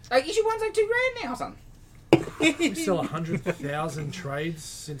 Like issue 1's like $2,000 now or something. We sell 100,000 trades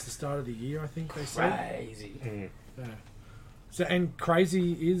since the start of the year, I think they said. Crazy. Yeah. So, and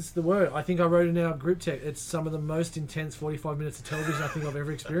crazy is the word. I think I wrote in our group text. It's some of the most intense 45 minutes of television I think I've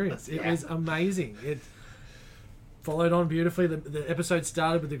ever experienced. It Yeah. was amazing. It followed on beautifully. The episode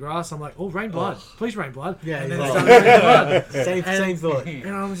started with the grass. I'm like, oh, rain blood. Please rain blood. Yeah, and then he's it like- started raining blood. Same thought.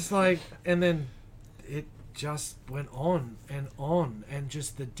 And I was just like, and then it just went on, and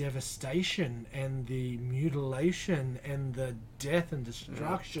just the devastation and the mutilation and the death and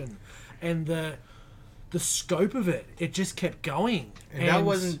destruction and the scope of it. It just kept going. And that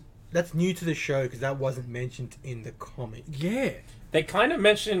wasn't. That's new to the show because that wasn't mentioned in the comic. Yeah. They kind of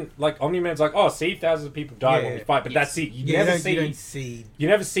mention like Omni-Man's like, oh, see, thousands of people die when we Yeah. fight, but Yes. that's it. You Yeah, never you don't see. see. You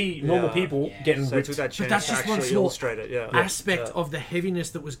never see normal Yeah. people Yeah. getting So they ripped. took that chance that's to just one actually small illustrate it. Yeah. aspect Yeah. of the heaviness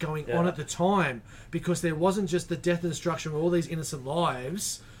that was going on Yeah. at the time, because there wasn't just the death and destruction of all these innocent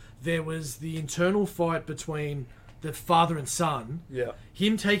lives. There was the internal fight between the father and son, Yeah.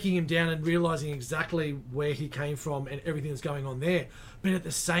 him taking him down and realizing exactly where he came from and everything that's going on there. But at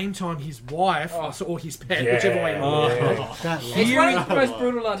the same time, his wife, or his pet, Yeah. whichever way you want to look at it, That It's Hearing- one of the most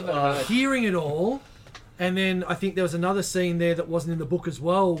brutal lines I've ever heard. hearing it all And then I think there was another scene there that wasn't in the book as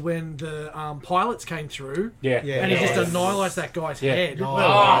well when the pilots came through. Yeah. Yeah. And he just annihilates that guy's Yeah. head. Oh,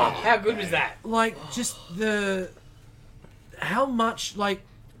 how good was that? Like, just how much, like,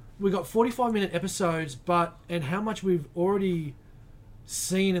 we got 45-minute episodes, and how much we've already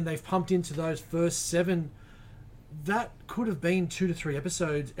seen and they've pumped into those first 7, that could have been 2 to 3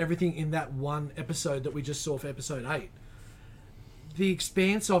 episodes, everything in that one episode that we just saw for episode 8. The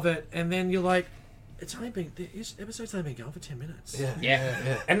expanse of it, and then you're like, the episode's only been going for 10 minutes.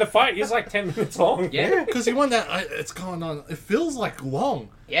 Yeah. And the fight is like 10 minutes long. Yeah. Because you want that, it's going on. It feels like long.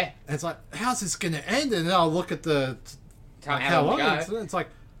 Yeah. And it's like, how's this going to end? And then I'll look at the how long it is. It's like,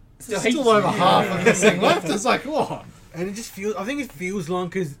 there's still over half of this thing left. It's like, what? And it just feels. I think it feels long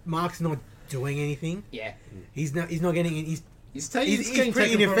because Mark's not doing anything. Yeah. He's not getting. He's getting pretty taken for a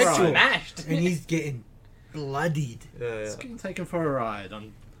ineffectual, ride. Smashed. and he's getting bloodied. It's getting taken for a ride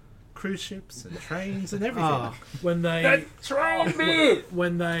on cruise ships and trains and everything. Ah, When they That train bit!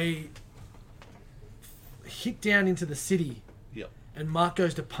 when they hit down into the city, Yep. and Mark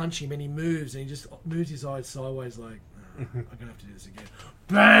goes to punch him, and he moves, and he just moves his eyes sideways, like, "Oh, I'm gonna have to do this again."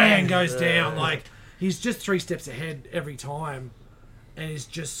 Bang, goes down. Like, he's just 3 steps ahead every time, and he's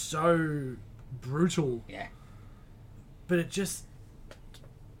just so brutal. Yeah. But it just,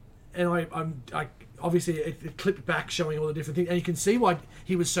 and I obviously it clipped back showing all the different things, and you can see why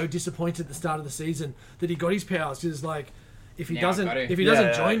he was so disappointed at the start of the season that he got his powers, because like, if he Now doesn't I've got to. if he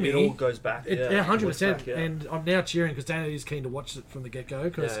doesn't join it me, all goes back. it, yeah, 100%. back, yeah. And I'm now cheering because Dana is keen to watch it from the get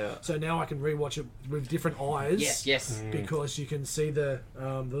go. Yeah. So now I can rewatch it with different eyes. Yes. Because you can see the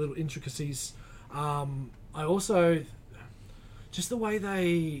little intricacies. I also just the way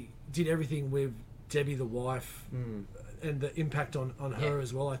they did everything with Debbie the wife and the impact on her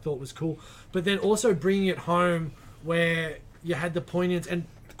as well, I thought was cool. But then also bringing it home where you had the poignance, and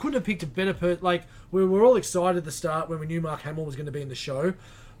couldn't have picked a better like, we were all excited at the start when we knew Mark Hamill was going to be in the show,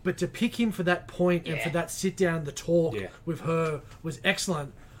 but to pick him for that point and for that sit down, the talk with her was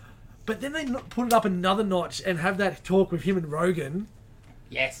excellent. But then they put it up another notch and have that talk with him and Rogan.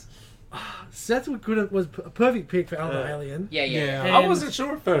 Yes. So that's what was a perfect pick for Alan Alien. Yeah. And- I wasn't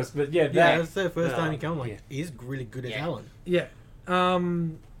sure at first, but yeah, yeah, that. that's the first time he came. Like, he's really good as Yeah. Alan. Yeah.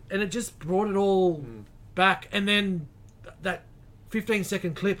 And it just brought it all back. And then that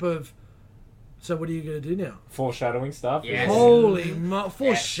 15-second clip of, so what are you going to do now? Foreshadowing stuff. Yes. Holy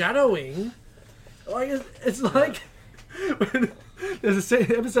foreshadowing. Like, it's like when there's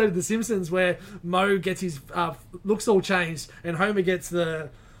an episode of The Simpsons where Moe gets his looks all changed and Homer gets the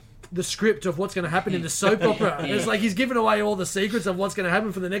script of what's going to happen in the soap opera. And it's like he's giving away all the secrets of what's going to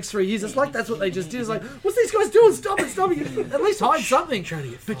happen for the next 3 years. It's like that's what they just did. It's like, what's these guys doing? Stop it. At least hide something.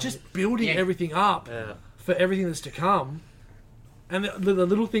 But just building everything up for everything that's to come. And the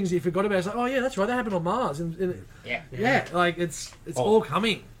little things that you forgot about, it's like, oh yeah, that's right, that happened on Mars. And Yeah. like it's all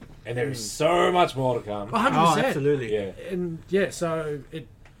coming. And there is so much more to come. 100%. Oh, absolutely. Yeah. And so it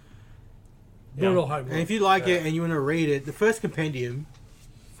brought it all home. And if you like it and you want to read it, the first compendium,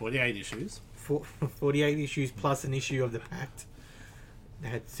 48 issues. 48 issues plus an issue of the Pact that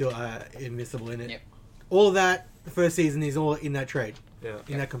had still Invincible in it. Yep. All of that, the first season is all in that trade, in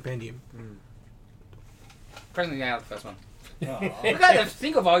Yeah. that compendium. Presently out the first one. Look at the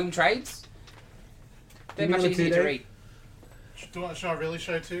single volume trades. They're Give me much number easier two, to Dave. read. Should I really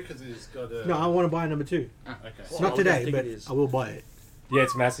show two? Because it's got a... No, I want to buy number 2. Okay. Not I today, think but it is. I will buy it. Yeah,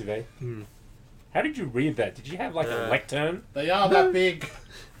 it's massive, eh? Hmm. How did you read that? Did you have like a lectern? They are that big.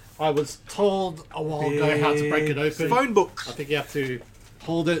 I was told a while ago how to break it open. Phone books. I think you have to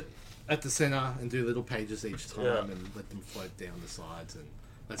hold it at the center and do little pages each time Yeah. and let them float down the sides, and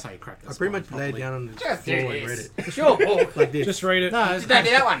that's how you crack the I pretty spine much laid properly. down on the Just floor do and read this. it. Sure, book. Like this. Just read it. No, Just don't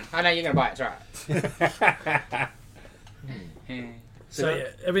do that one. I know you're going to buy it. It's alright. So yeah,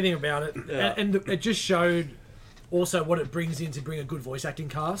 everything about it, Yeah. and it just showed also what it brings in to bring a good voice acting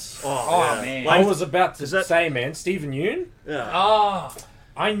cast. Oh, man. I was about to Is that- say, man, Stephen Yeun. Yeah. Oh,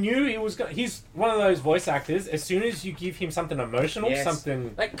 I knew he was. He's one of those voice actors. As soon as you give him something emotional, Yes.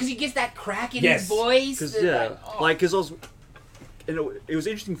 something. like, because he gets that crack in Yes. his voice. Because that, because I was, and it was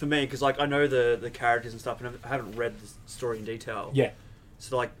interesting for me because like I know the characters and stuff, and I haven't read the story in detail. Yeah.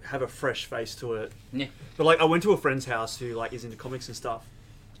 So like have a fresh face to it. Yeah. But like I went to a friend's house who like is into comics and stuff,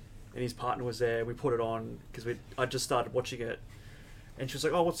 and his partner was there. We put it on because I just started watching it, and she was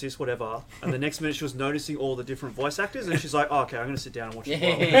like, "Oh, what's this? Whatever." And the next minute she was noticing all the different voice actors, and she's like, oh, "Okay, I'm going to sit down and watch it."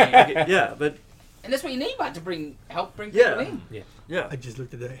 Yeah. Yeah, but And that's what you need, bud, to help bring Yeah. people in. yeah, I just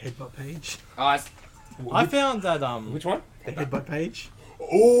looked at the headbutt page. Oh, it's, I found that Which one? The headbutt page.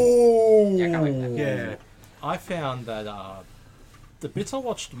 Oh. yeah, I can't wait for that. Yeah. I found that the bits I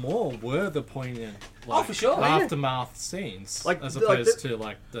watched more were the poignant, like, for sure. aftermath scenes, Like- as like opposed the- to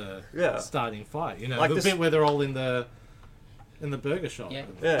like the Yeah. starting fight. You know, Like the this- bit where they're all in the burger shop. Yeah.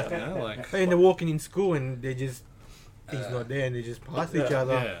 Yeah. You know, like And they're walking in school and they just he's not there and they just pass each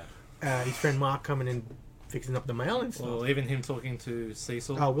other. yeah. His friend Mark coming in fixing up the mail and stuff. Well, even him talking to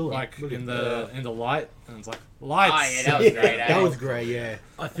Cecil, Oh, William. like William. in the light, and it's like lights. Oh, yeah, that was great. eh? That was great, yeah.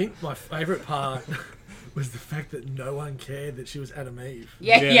 I think my favourite part was the fact that no one cared that she was Adam Eve.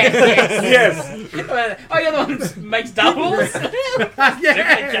 Yeah, Yeah. yes. Oh, you're the one who makes doubles?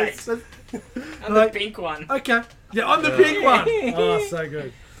 Yes. I'm Like- the pink one. Okay. Yeah, I'm the pink one. Oh, so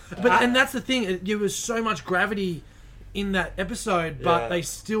good. But and that's the thing. There was so much gravity in that episode, but Yeah. they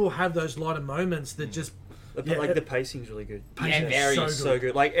still have those lighter moments that just Yeah, like it- the pacing's really good. Yeah, very. so So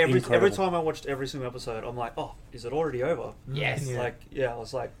good. Like every Incredible. time I watched every single episode, I'm like, oh, is it already over? Yes. Yeah. Like, yeah, I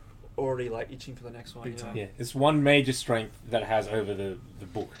was like already like itching for the next one. Big You know? time. Yeah, it's one major strength that it has over the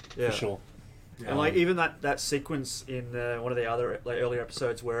book Yeah. for sure. And like even that sequence in one of the other like earlier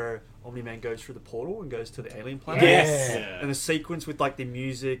episodes where Omni-Man goes through the portal and goes to the alien planet. Yes. Yeah. And the sequence with like the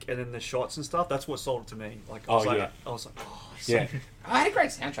music and then the shots and stuff, that's what sold it to me. Like I Oh, was like, yeah. oh, it's Yeah, I had a great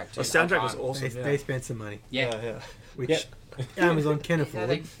soundtrack too. the soundtrack was time. awesome. They, yeah. they spent some money, Yeah. yeah. which Yeah. Amazon can Yeah,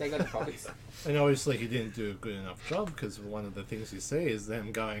 afford. they got the pockets. And obviously he didn't do a good enough job because one of the things you see is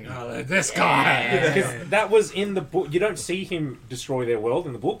them going, "Oh, this guy." because that was in the book. You don't see him destroy their world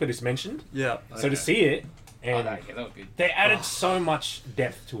in the book, but it's mentioned. Yeah. So to see it, Oh, and that was good. they added so much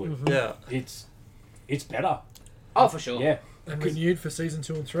depth to it. Yeah. It's better. Oh, for sure. Yeah. and renewed for season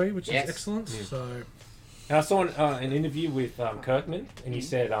 2 and 3, which Yes. is excellent. So And I saw an interview with Kirkman, and he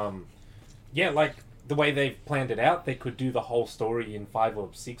said, yeah, like the way they've planned it out, they could do the whole story in 5 or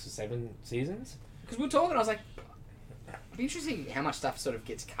 6 or 7 seasons. Because we were talking, I was like, it'd be interesting how much stuff sort of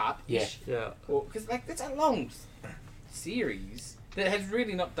gets cut. Yeah. Yeah. Because like that's a long series that has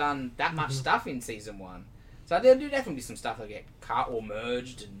really not done that much stuff in season 1. So there'll definitely be some stuff that get cut or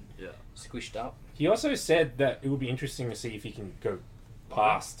merged and Yeah. squished up. He also said that it would be interesting to see if he can go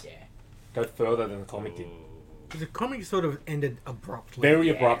past, Yeah. go further than the comic did. The comic sort of ended abruptly. Very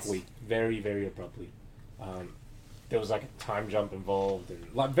Yes. abruptly. Very, very abruptly. There was like a time jump involved, and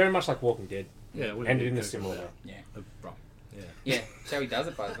like very much like Walking Dead. Yeah, it wouldn't Ended be in a good similar for way. Yeah. that. Abrupt. Yeah. Yeah. So he does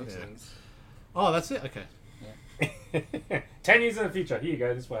it by the looks of Yeah. things. Oh, that's it. Okay. 10 years in the future, here you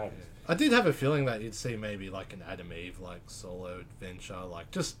go, this is what happens. I did have a feeling that you'd see maybe like an Adam Eve like solo adventure,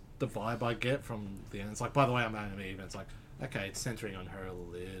 like just the vibe I get from the end. It's like, by the way, I'm Adam Eve, and it's like, okay, it's centering on her a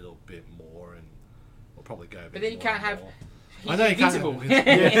little bit more, and we'll probably go. A bit But then you more can't and have. more. He's I know you can't have invincible.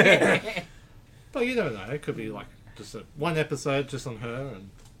 invincible. But you never know. It could be like just one episode just on her, and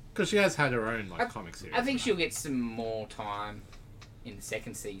because she has had her own like comic series. I think she'll get some more time in the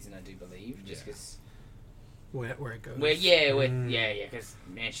second season. I do believe, just Yeah. because. where it goes. Yeah, because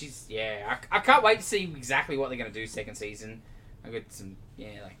man, she's I can't wait to see exactly what they're gonna do second season. I got some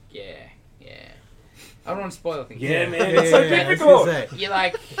yeah. I don't want to spoil things. Yeah, man, Yeah, it's so yeah, I was difficult. gonna say, You're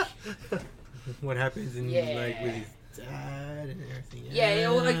like what happens in Yeah. like with his dad and everything yeah,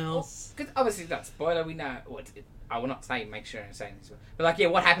 well, like else. because obviously it's not spoiler. We know what I will not say. Make sure I'm saying this, but like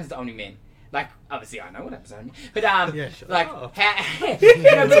what happens to Omni Man? Like obviously I know what happens to Omni, but Yeah, sure. like Oh. how you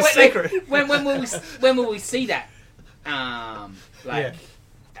know, but It's a secret. when will we see that? Like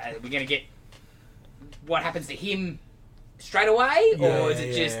we're gonna get what happens to him straight away, or is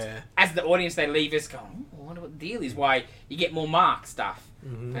it just as the audience they leave us going, oh, I wonder what the deal is? Why you get more Mark stuff,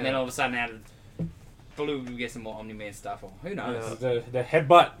 Mhm. and then all of a sudden out of blue we get some more Omni Man stuff, or who knows? The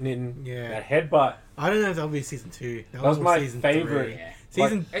headbutt, in Yeah. that headbutt. I don't know if that'll be season 2. That was my season favourite. Yeah.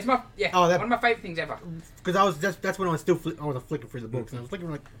 Season It's my Oh, that- one of my favorite things ever. because I was that's when I was still I was flicking through the books and I was looking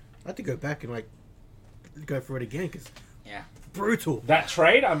like I had to go back and like go through it again because Yeah. brutal. That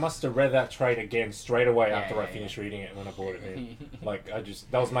trade, I must have read that trade again straight away Yeah, after yeah, I finished reading it when I bought it. Man. Like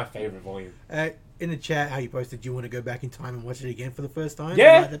that was my favorite volume. In the chat, how you posted, do you want to go back in time and watch it again for the first time?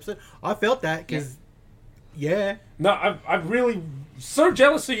 Yeah. in that episode? I felt that because No, I'm really so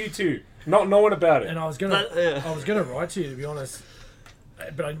jealous of you two, not knowing about it. and I was gonna Yeah. I was gonna write to you, to be honest,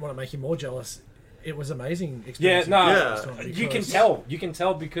 but I didn't want to make you more jealous. It was amazing Yeah, experience. no, Yeah. you can because tell. You can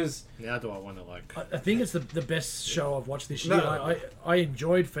tell because Now do I want to like? I think it's the best show I've watched this year. No. I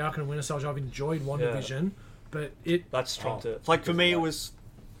enjoyed Falcon and Winter Soldier. I've enjoyed WandaVision, but it That's trumped Oh, it. Like for me, it why? was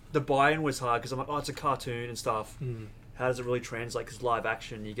the buy-in was hard because I'm like, oh, it's a cartoon and stuff. Mm. How does it really translate? Because live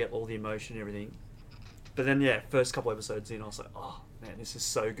action, you get all the emotion and everything. But then, yeah, first couple episodes in, I was like, oh man, this is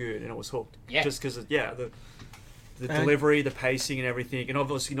so good, and it was hooked. Yeah. Just because, the And- delivery, the pacing, and everything, and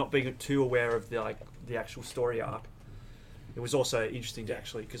obviously not being too aware of the actual story arc. It was also interesting to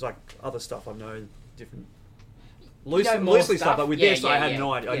actually because like other stuff I know different loosely stuff, but with Yeah, this, I yeah, had yeah.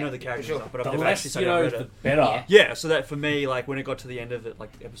 no idea. I Yeah, know the for characters sure. and stuff, but The I've never less actually you sat and know, read the it. better. Yeah. Yeah, so that for me, like when it got to the end of it,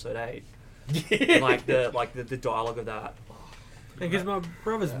 like episode 8, Yeah. like the dialogue of that. Because my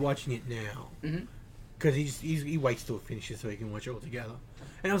brother's watching it now. Mhm. Because he waits till it finishes so he can watch it all together.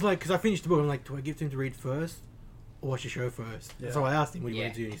 And I was like, because I finished the book, I'm like, do I give it to him to read first or watch the show first? Yeah. So I asked him what do you Yeah.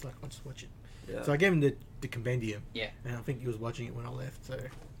 want to do, and he's like, I'll just watch it. Yeah. So I gave him the compendium. Yeah. And I think he was watching it when I left. So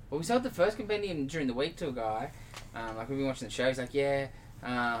Well, we sold the first compendium during the week to a guy. Like we've been watching the show. He's like, yeah.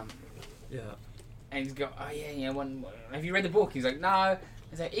 Yeah. And he's got, oh yeah, have you read the book? He's like, no. I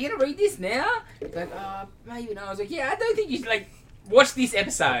was like, are you gonna read this now? He's like, maybe not. I was like, yeah, I don't think you should like watch this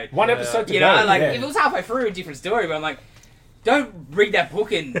episode. One episode to You go. know, like yeah. if it was halfway through, a different story. But I'm like, don't read that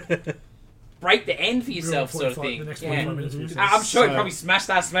book and break the end for yourself, sort of 45 thing. The next Yeah. 45 minutes. of I'm sure he So- probably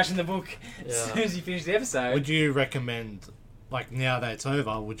started smashing the book as Yeah. soon as he finished the episode. Would you recommend, like now that it's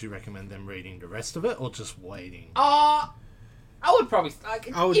over, would you recommend them reading the rest of it or just waiting? I would probably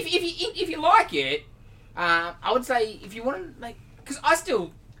like I would- if you like it. I would say if you want to like, because I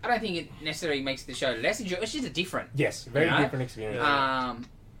don't think it necessarily makes the show less enjoyable. It's just a different. Yes, very You know? different experience.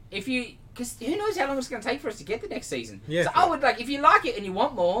 If you, because who knows how long it's going to take for us to get the next season. Yeah. So I would like if you like it and you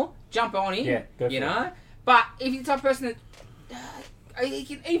want more, jump on in. Yeah, go you for know. But if you're the type of person that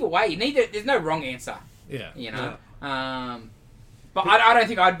either way, there's no wrong answer. Yeah. You know. But I don't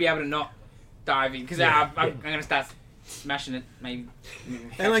think I'd be able to not dive in because I'm going to start smashing it. Maybe.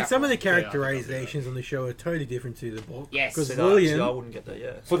 and like some of the Yeah. characterizations on the show are totally different to the book. Yes. Because See, I William. wouldn't get that.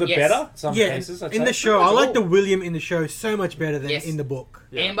 Yeah. For the Yes. better, some Yeah, cases. I'd in say. the show, I Pretty much like the all. William in the show so much better than Yes. in the book.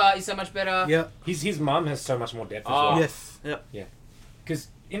 Yeah. Amber is so much better. Yeah. His mum has so much more depth as Oh. well. Yes. Because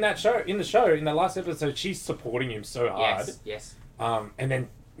in the last episode, she's supporting him so hard. Yes. And then,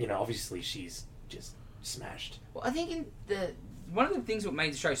 obviously she's just smashed. Well, I think one of the things what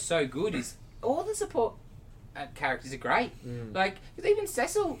made the show so good is all the support characters are great. Like, 'cause even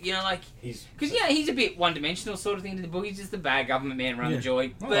Cecil, like, He's because he's a bit one-dimensional sort of thing to the book. He's just the bad government man running Yeah. joy.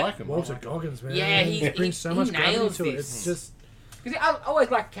 I But like him. Walter Goggins, man. Yeah, he brings so he much gravity nails to it. this. It's just because I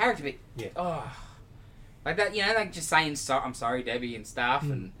always like character, but Yeah. like that, like just saying I'm sorry, Debbie, and stuff,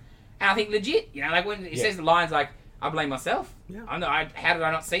 and I think legit, like when he says the lines like I blame myself. Yeah. How did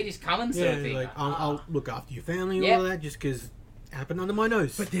I not see this coming? Sort Yeah, of thing. like I'll look after your family and Yeah. all that just because it happened under my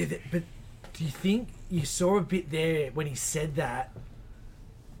nose. But do you think you saw a bit there when he said that,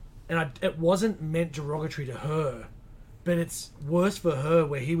 and it wasn't meant derogatory to her, but it's worse for her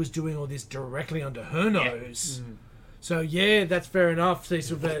where he was doing all this directly under her nose. So yeah, that's fair enough,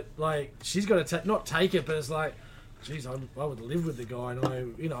 Cecil. But like, she's got to not take it, but it's like, geez, I would live with the guy,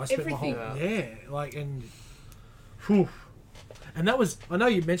 and I spent my whole Everything. whew. And that was, I know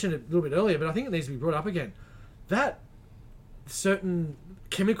you mentioned it a little bit earlier, but I think it needs to be brought up again. That certain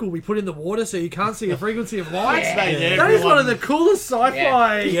chemical we put in the water so you can't see a frequency of light. Yeah. That is one of the coolest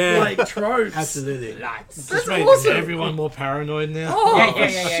sci-fi Yeah. like tropes. Absolutely. Lights. That's Making awesome. everyone more paranoid now. Oh, Yeah, for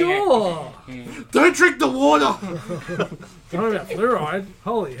yeah. sure. Don't drink the water. Talking about fluoride.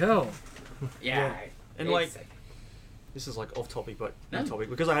 Holy hell. Yeah. And It's- this is like off topic, but No. on topic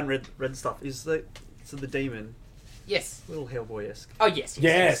because I hadn't read stuff. Is the demon yes. little Hellboy-esque? Oh yes.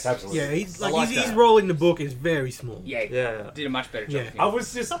 Yes, absolutely. Yeah, he's I like, like his that. role in the book is very small. Yeah. Yeah. Did a much better job. Yeah. I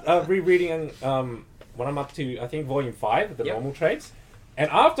was just rereading what I'm up to, I think Volume 5, the Yep. normal trades. And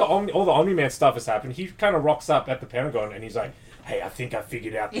after all the Omni-Man stuff has happened, he kind of rocks up at the Pentagon and he's like, hey, I think I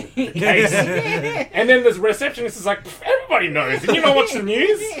figured out the case. And then the receptionist is like, everybody knows. Did you not watch the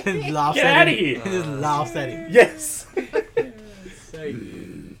news? And laughs Get at outta him. here. And just laughs at him. Yes. So,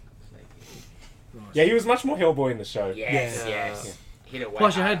 Yeah, he was much more Hellboy in the show. yes. Yeah. Yes. Hit away.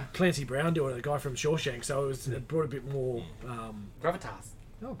 Plus, you had Clancy Brown doing it, the guy from Shawshank, so it brought a bit more. Gravitas.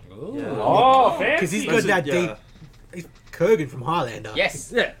 Oh, fancy. Because he's got that Yeah. deep. He's Kurgan from Highlander.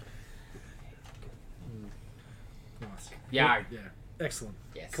 Yes. Yeah. Nice. Yeah. Yeah. Excellent.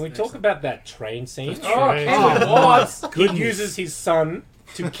 Yes. Can we talk about that train scene? Oh, Train. Kevin Oh, Watts. He uses his son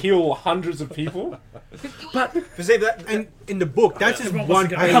to kill hundreds of people. But But see that. And in the book, that's just Everyone one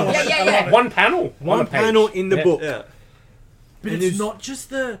wants to page. go. Yeah. One panel. One page. panel in the Yeah. book. Yeah. But And it's it's- not just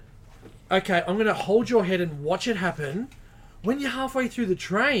the. Okay, I'm going to hold your head and watch it happen. When you're halfway through the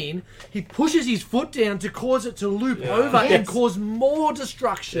train, he pushes his foot down to cause it to loop over and Yes. cause more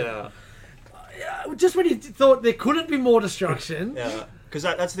destruction. Yeah. Just when you thought there couldn't be more destruction. Yeah. Because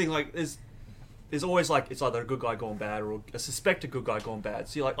that's the thing. Like, there's always like it's either a good guy gone bad or a suspected good guy gone bad.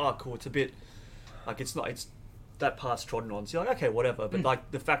 So you're like, oh, cool. It's a bit like it's that part's trodden on. So you're like, okay, whatever. But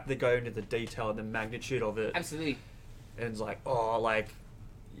like the fact that they go into the detail and the magnitude of it, Absolutely. and it's like, oh, like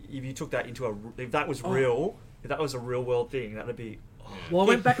if you took that into if that was real, if that was a real world thing, that would be Well, I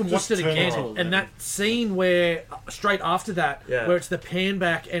went back and Just watched it turn again, it on. and that scene where straight after that, Yeah. where it's the pan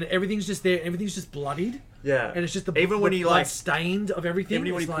back and everything's just there, everything's just bloodied, Yeah. and it's just the Even when the he, blood like- stained of everything.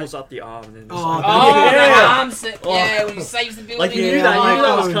 Even when he it's pulls like, up the arm and then just Oh, like, Oh, Yeah. that arm set. Yeah, when he saves the building. like you knew Yeah, that, you knew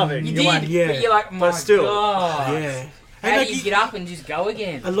that was oh, coming. You You're did, like, yeah. but you're like, my still. God. Yeah. How And, like, do you get up and just go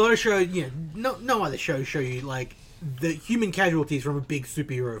again? A lot of shows, no other shows show you like the human casualties from a big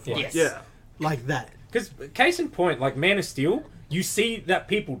superhero fight. Yes. Yeah. Like that. Because case in point, like Man of Steel, you see that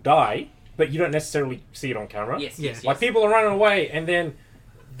people die, but you don't necessarily see it on camera. Yes, Yeah. yes, Like yes. people are running away, and then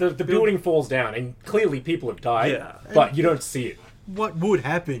the building falls down, and clearly people have died, Yeah. but you don't see it. What would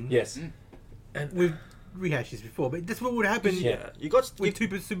happen? Yes. and We've rehashed this before, but that's what would happen Yeah. You got when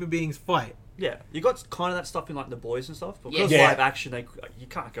two super beings fight. you got kind of that stuff in like The Boys and stuff, but because Yeah. live action, you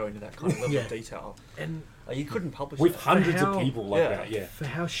can't go into that kind of level Yeah. of detail. and You couldn't publish With that. hundreds how- of people like Yeah. that, yeah. for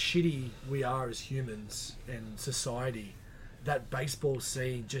how shitty we are as humans and society, that baseball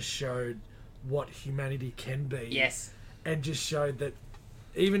scene just showed what humanity can be. Yes. And just showed that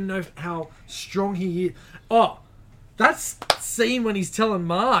even though how strong he is. Oh, that's scene when he's telling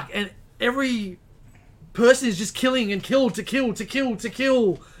Mark, and every person is just killing and kill to kill to kill to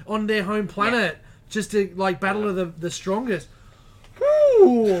kill on their home planet just to like battle of the strongest.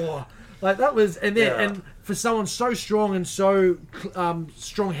 Ooh. Like that was, and then Yeah. and for someone so strong and so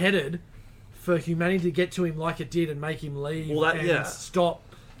strong-headed, for humanity to get to him like it did and make him leave and yeah. stop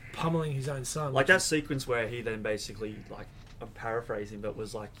pummeling his own son. Like that sequence where he then basically, like, I'm paraphrasing, but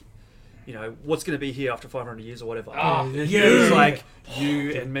was like, what's going to be here after 500 years or whatever. Oh, It yeah. was like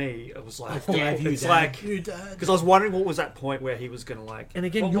you and me. It was like, Still have you, it's Dad. like, You, Dad. because I was wondering what was that point where he was going to like. And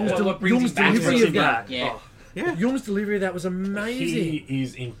again, What- Jung's what brings him back? delivery Brings of him that. Yeah. Oh, Yeah. Jung's delivery of that was amazing. He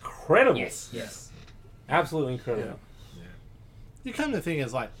is incredible. Yes, yes. Absolutely incredible. The kind of thing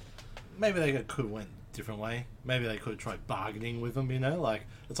is like, maybe they could have went a different way. Maybe they could have tried bargaining with them. Like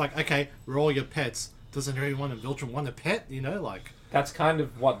it's like, okay, we're all your pets. Doesn't everyone in Viltrum want a pet? Like, That's kind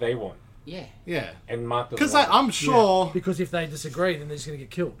of what they want. Yeah. yeah. And Mark doesn't Because want it. I'm sure, Because if they disagree, then they're just going to get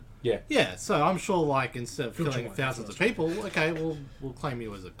killed. yeah. So I'm sure, like, instead of Viltrum killing won't, thousands that's of people, okay, we'll claim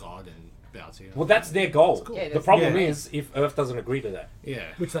you as a god and bow to you. Well, that's their goal. Yeah, The that's- problem yeah. is if Earth doesn't agree to that. Yeah.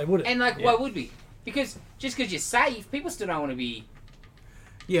 Which they wouldn't. And like, Yeah. why would we? Because just because you're safe, people still don't want to be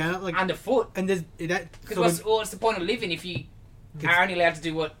Yeah, like, underfoot. and there's that. Because So what's the point of living if you are only allowed to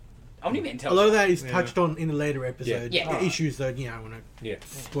do what Omni-Man a tells lot you? of that is Yeah. touched on in the later episode. Yeah. The issues that I want to Yeah.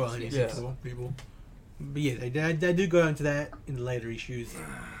 spoil anything Yeah. for people. But yeah, they do go into that in the later issues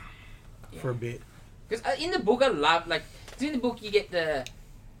for a bit. Because in the book, I love, like, 'cause in the book you get the,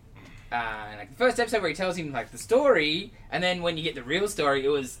 like, the first episode where he tells him, like, the story, and then when you get the real story, it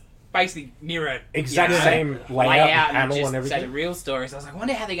was basically mirrored. Exact you know, same layout and panel just and everything. say the real story. So I was like, I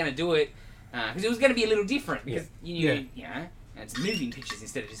wonder how they're going to do it. Because it was going to be a little different. Because you knew, you know, and it's moving pictures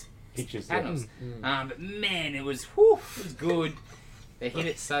instead of just Pictures, yeah. panels. But man, it was good. They hit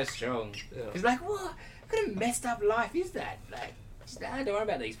it so strong. Yeah. It's like, what kind of messed up life is that? Like, just, don't worry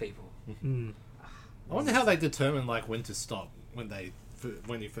about these people. Mm. I wonder how they determine like when to stop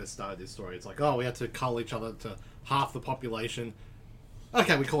when you first started this story. It's like, oh, we had to cull each other to half the population.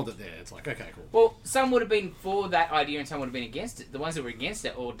 Okay, we called it there. It's like, okay, cool. Well, some would have been for that idea and some would have been against it. The ones that were against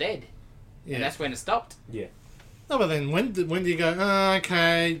it all dead. Yeah. And that's when it stopped. Yeah. No, but then when do you go?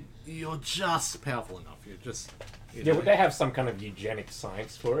 Okay, you're just powerful enough. You're just. Yeah, would they have some kind of eugenic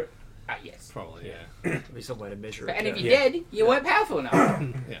science for it? Yes. Probably, yeah. There'd be some way to measure it. And if yeah. you're dead, you weren't powerful enough.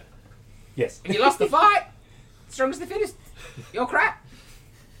 Yeah. Yes. If you lost the fight, strongest the fittest. You're crap.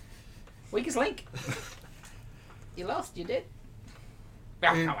 Weakest link. You lost, you're dead. Oh,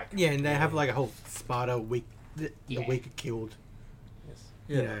 And, can't wait. yeah, and they have like a whole Sparta week. The Yeah. week are killed. Yes.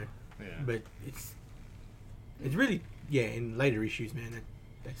 You know, Yeah. but it's really in later issues, man.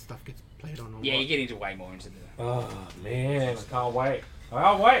 That stuff gets played on. A Yeah, lot. you get into way more into the... Oh, man. I can't wait.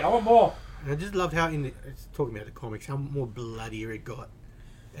 I want more. And I just loved how it's talking about the comics, how more bloodier it got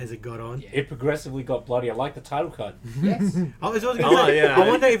as it got on. Yeah. It progressively got bloody. I like the title card. Yes. I was also gonna say, yeah. I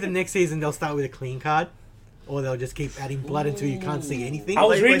wonder if the next season they'll start with a clean card, or they'll just keep adding blood until you can't see anything. I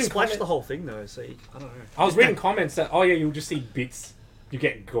was They reading splashed comment- the whole thing though, so I don't know. I was reading comments that, oh yeah, you'll just see bits. You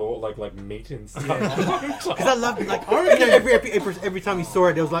get gore, like meat and stuff. Because I loved it. Like, every time you saw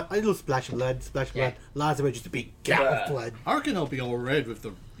it, there was like a little splash of blood, Yeah. Last of it, just a big gap of blood. I reckon it'll be all red with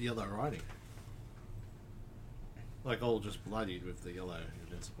the yellow writing. Like all just bloodied with the yellow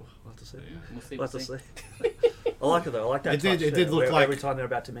invincible. We'll have to see. Yeah. We'll see. We'll We'll have to see. see. I like it though. I like that. It did- touch, it did look where like- every time they're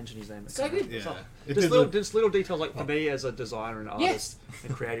about to mention his name. It's So good. Yeah. It Just did little, look, just little details like for me as a designer and artist Yes.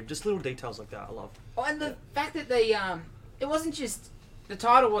 and creative, just little details like that I love. Oh, and the fact that they, it wasn't just... The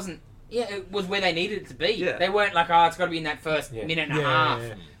title wasn't it was where they needed it to be. Yeah. They weren't like, oh, it's got to be in that first Yeah. minute and a Yeah, half. yeah,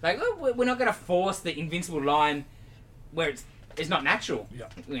 yeah. Like, oh, we're not going to force the invincible line where it's not natural. Yeah.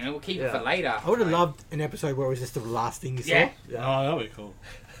 You know, we'll keep it Yeah. for later. I would have loved an episode where it was just the last thing you saw. Yeah. Oh, that'd be cool.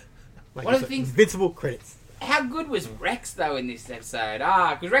 Like One of just the things- Invincible credits. How good was Rex though in this episode?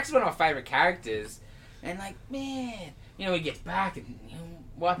 Because Rex is one of my favourite characters, and like, man, you know, he gets back and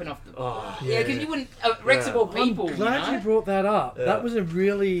wiping off the. Oh, yeah, because yeah. you wouldn't. Rex of all people, I'm glad you you know? brought that up. Yeah. That was a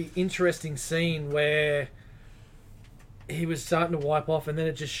really interesting scene where he was starting to wipe off, and then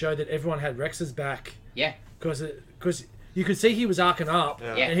it just showed that everyone had Rex's back Yeah, because you could see he was arcing up,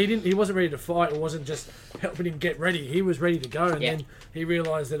 Yeah. Yeah. and he wasn't ready to fight. It wasn't just helping him get ready. He was ready to go, and Yeah. then he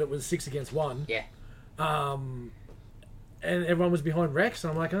realized that it was 6 against 1. yeah. And everyone was behind Rex.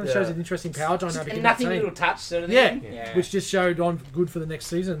 And I'm like, oh, that Yeah. shows an interesting power dynamic And in that nothing team. little touch sort of Yeah. thing. Yeah. Which just showed on good for the next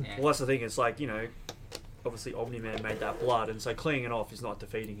season. Yeah. Well, that's the thing. It's like, you know, obviously Omni-Man made that blood, and so cleaning it off is not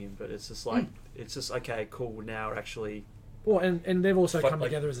defeating him. But it's just like, it's just okay, cool. Now we're actually Well, and they've also But, come like,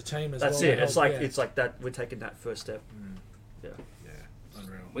 together as a team as that's well. it. It's like Yeah. it's like that. We're taking that first step. Yeah,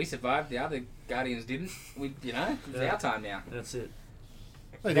 Unreal. We survived. The other Guardians didn't. It's Yeah. our time now. that's it.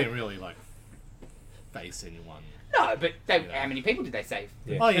 They didn't really like face anyone. No, but they, Yeah. how many people did they save?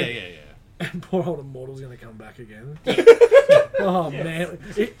 Yeah. Oh yeah. And poor old Immortal's going to come back again. Oh, man.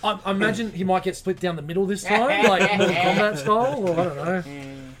 I imagine he might get split down the middle this time, like Mortal Kombat style, or I don't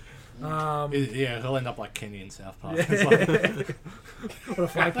know. Yeah, he'll end up like Kenny in South Park. Yeah. It's like, What a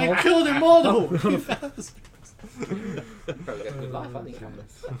fake they pole. killed Immortal. Probably got a good life, I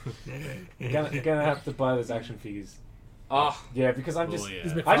think. You're gonna have to buy those action figures. Oh, Yeah, because I'm Oh, just yeah.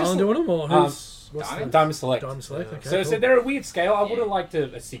 Is I McFarlane just- doing them, or who's... what's Diamond? the... Diamond Select. Diamond Select, okay. So cool. they're a weird scale. I would Yeah. have liked a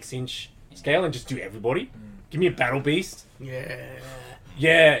 6-inch scale and just do everybody. Give me a Battle Beast. Yeah.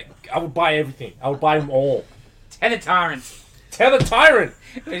 Yeah, I would buy everything. I would buy them all. Tether Tyrant. Tether Tyrant.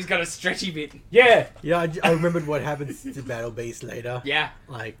 He's got a stretchy bit. Yeah. Yeah, I remembered what happens to Battle Beast later. Yeah.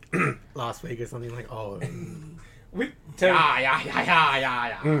 Like last week or something. Like, oh, With Tether,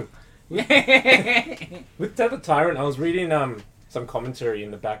 Yeah. with Tether Tyrant, I was reading some commentary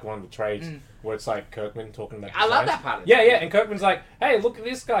in the back of one of the trades where it's like Kirkman talking about. I love designs. that part of it. Yeah, and Kirkman's like, "Hey, look at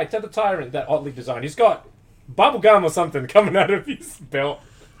this guy, Tether Tyrant, that oddly designed. He's got bubble gum or something coming out of his belt.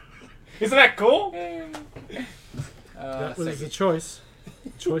 Isn't that cool?" That was so a choice. The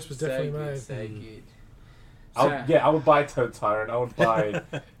choice was so definitely good, made. so good. I would buy Tether Tyrant. I would buy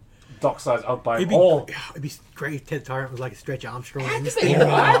Docksize. I would buy it'd them all. be great if Ted Tyrant was like a Stretch Armstrong. Had and to just- be, oh,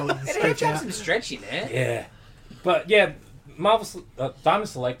 right? and It had stretch to have out. some stretch in there. Yeah, but yeah, Diamond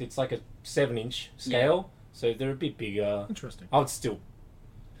Select. It's like a 7-inch scale, so they're a bit bigger. Interesting. I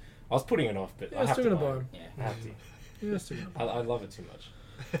was putting it off, but Yeah, I have still to gonna buy buy it. them. Yeah. I have to. Yeah, still gonna buy I love it too much.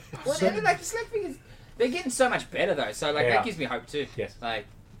 Well, So- and like the select figures, they're getting so much better though. So like Yeah. that gives me hope too. Yes. Like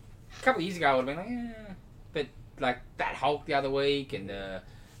a couple of years ago, I would have been like, but like that Hulk the other week and the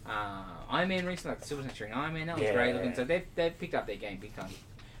Iron Man recently, like the Silver Century and Iron Man, that was Yeah. great looking. So they've picked up their game big time.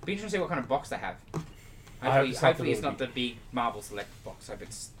 Be interesting to see what kind of box they have. I hope Hopefully, it's something it's that'll not the big Marvel Select box. I hope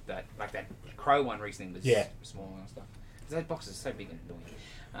it's that like that Crow one recently was Yeah. small and stuff. 'Cause those boxes are so big and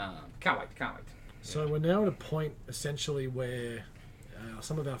annoying. Can't wait. So we're now at a point essentially where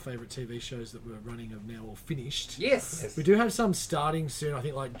some of our favourite TV shows that we're running have now all finished. Yes. We do have some starting soon. I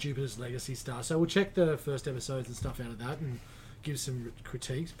think like Jupiter's Legacy starts. So we'll check the first episodes and stuff out of that and give some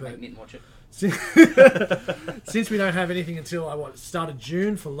critiques. But Make Nick watch it. since we don't have anything until start of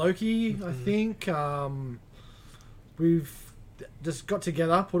June for Loki, I think we've just got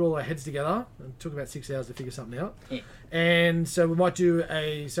together, put all our heads together, and took about 6 hours to figure something out. Yeah. And so we might do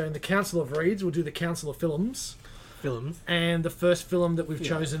so in the Council of Reeds, we'll do the Council of Films. And the first film that we've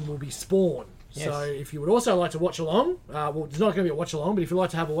chosen will be Spawn. Yes. So if you would also like to watch along, well, it's not going to be a watch along, but if you'd like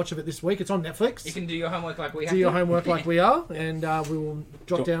to have a watch of it this week, it's on Netflix. You can do your homework like we have Do your to. homework like we are, and we will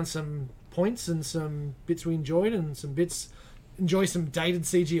jot Sure. down some points and some bits we enjoyed, and some bits enjoy some dated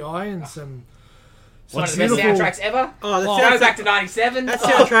CGI and some One of the best beautiful- soundtracks ever. Oh, the Go soundtrack, back to '97. that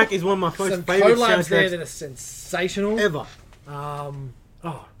soundtrack is one of my most some favorite collabs there that soundtracks are sensational. ever.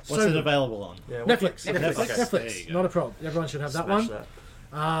 What's it available on? Yeah, Netflix. Netflix. Netflix. Okay, there you go. Not a problem. Everyone should have that Smash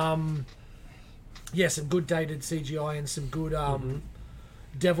one. that. Yeah, some good dated CGI and some good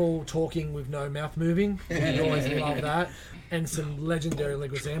devil talking with no mouth moving. We always love that. And some legendary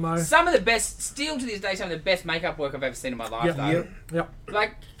Leguizamo. Some of the best, still to this day, some of the best makeup work I've ever seen in my life. Though. Yep.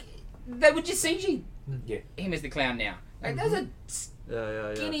 Like, they would just CG Yeah. him as the clown now. Like, there's a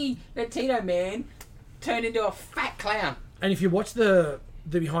Yeah. skinny Latino man turned into a fat clown. And if you watch the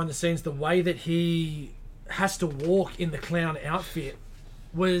behind the scenes, the way that he has to walk in the clown outfit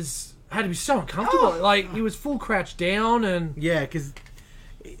had to be so uncomfortable. Like he was full crouched down, and Yeah, because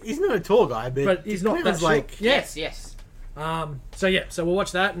He's not a tall guy, but he's not that Clement's short. like Yeah. Yes. So we'll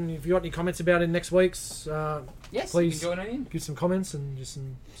watch that, and if you got any comments about it next week's, Yes. Please. You can join in. give some comments and just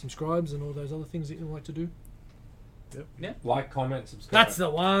some subscribes and all those other things that you like to do. Like, comment, subscribe. That's the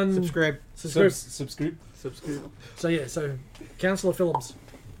one. subscribe. Subscribe. Subscribe. Subscribe. So Council of Films.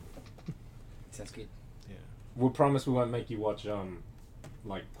 Sounds good. We'll promise we won't make you watch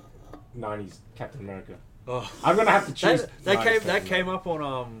like 90s Captain America. Oh. I'm gonna have to choose. That 90s came Captain came America. up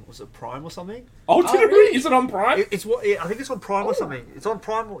on was it Prime or something? Oh, did it really? Is it on Prime? It's what I think it's on Prime or something. It's on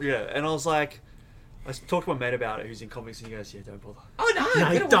Prime, yeah. And I was like, I talked to my mate about it, who's in comics, and he goes, "Yeah, don't bother." Oh no! No,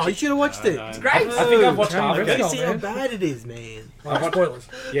 you you gotta don't. watch You it. should have watched it. It's great. I think I've watched Captain half of America. it. You see how man. bad it is, man. Right, spoilers.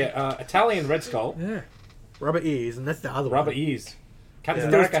 Yeah, Italian Red Skull, Yeah. Rubber ears, and that's the other rubber one. ears. Captain Yeah.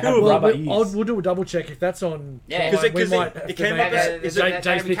 America There's had two. rubber Well, ears. we'll do a double check if that's on. Yeah, Prime, because we might it have to came make up that- as- is Jay- it- Jay's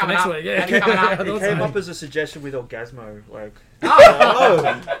that'll be pick for coming next up. week. Yeah, That'll be coming up. I thought It so. came up as a suggestion with Orgasmo, like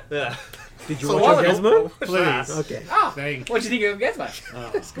Oh, yeah. did you So watch what? Orgasmo? Please. Okay. Oh, Thank what do you think of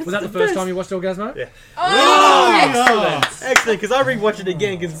Gizmo? Was that the first time you watched Orgasmo? Yeah. Oh, excellent. Excellent, because I rewatched it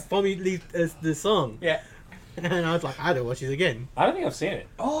again because Tommy leaked the song, Yeah. and I was like, I had to watch it again. I don't think I've seen it.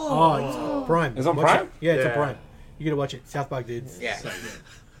 Oh, it's on Prime. It's on Watch Prime? it. Yeah, it's on Yeah. Prime. You gotta watch it. South Park dudes. Yeah.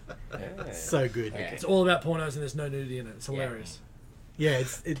 Yeah. So good. Yeah. It's all about pornos and there's no nudity in it. It's hilarious. Yeah, you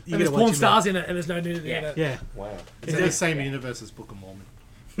And gotta there's watch porn it. stars in it and there's no nudity in Yeah. it. Yeah. Wow. It's in the same universe as Book of Mormon.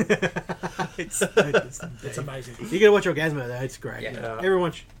 It's amazing. You gotta watch Orgasmo though. It's great. Yeah.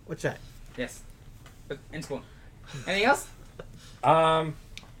 Everyone, watch that. Yes. But in school. Anything else?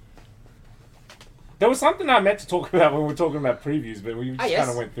 There was something I meant to talk about when we were talking about previews, but we just yes.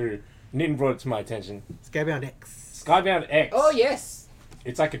 kind of went through. Nitin brought it to my attention. Skybound X. Skybound X. Oh yes.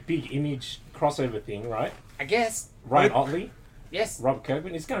 It's like a big image crossover thing, right? I guess. Ryan Otley, Yes. Robert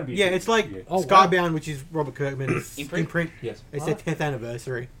Kirkman. It's going to be. Yeah, it's like Yeah. Oh, wow. Skybound, which is Robert Kirkman's Imprint? imprint. Yes. It's their 10th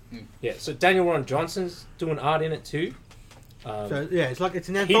anniversary. Yeah. So Daniel Ron Johnson's doing art in it too. So yeah, it's an Heaps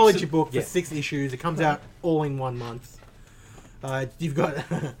anthology of- book for yeah. 6 issues. It comes out all in 1 month. You've got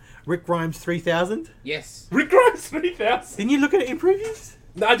Rick Grimes 3000. Yes. Rick Grimes 3000. Didn't you look at it in previews?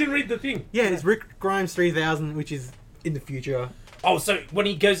 No, I didn't read the thing. Yeah, it's Rick Grimes 3000, which is in the future. Oh, so when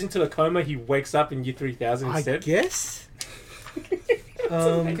he goes into a coma, he wakes up in year 3000 I instead. guess.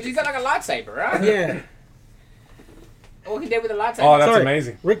 Because he's got like a lightsaber, right? Yeah. Walking Dead with a lightsaber. Oh, that's Sorry.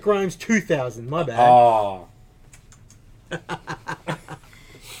 amazing. Rick Grimes 2000. My bad. Oh. But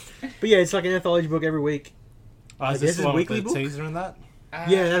yeah, it's like an anthology book every week. Oh, is This this is the one with weekly the book? teaser in that?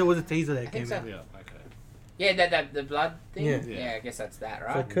 Yeah, that was a teaser that think came so. out. Yeah, okay. Yeah, that the blood thing. Yeah. Yeah, I guess that's that, So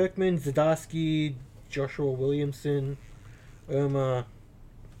right? Kirkman, Zdarsky, Joshua Williamson, Irma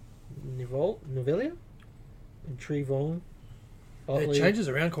Novelia, and Trevon. It changes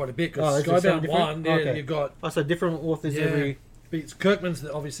around quite a bit Oh, because is it something Skybound 1, different? yeah, Okay. you've got Oh, so different authors Yeah. every. it's Kirkman's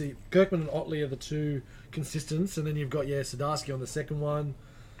obviously Kirkman and Otley are the two consistents, and then you've got Sadarsky on the second one,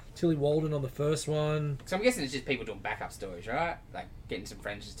 Tilly Walden on the first one. So I'm guessing it's just people doing backup stories, right? Like getting some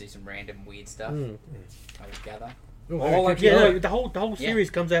friends to do some random weird stuff. Mm. I would gather. Oh, Well, like, Yeah, Yeah. no, the whole series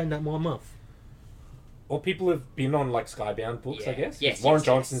comes out in that 1 month. Or people have been on like Skybound books, I Yeah. guess. Yes, Warren yes,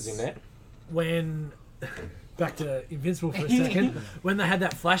 Johnson's yes. in there. when back to Invincible for a second, when they had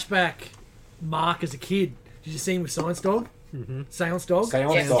that flashback Mark as a kid, did you see him with Science Dog? Mm-hmm. Seance Dog?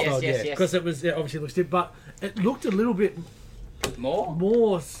 Seance Yes, Dog. yes, Dog, yes, yeah. yes. Because it was obviously it looks different, but it looked a little bit More?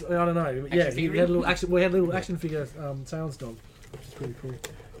 more. I don't know. Yeah, he figurine? had a little action. We had a little action figure Seance Dog, which is pretty cool.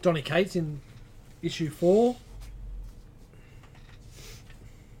 Donny Cates in issue 4.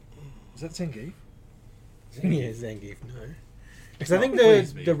 Is that Zangief? Yeah, Zangief, no. Because I think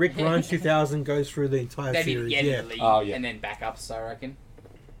Please be. the Rick Grimes 2000 goes through the entire They did, series. yeah, Yeah. the lead, Oh, yeah. and then backups, I reckon.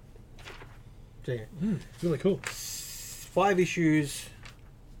 So, yeah. It's really cool. 5 issues,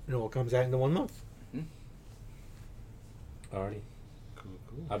 and it all comes out in the 1 month. Alrighty. Cool,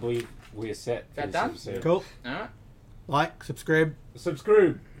 cool. I believe we are set for That this done? episode. Cool. Alright. Like, subscribe,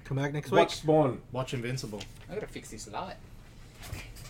 Subscribe. come back next Watch week. Spawn. Watch Invincible. I gotta fix this light.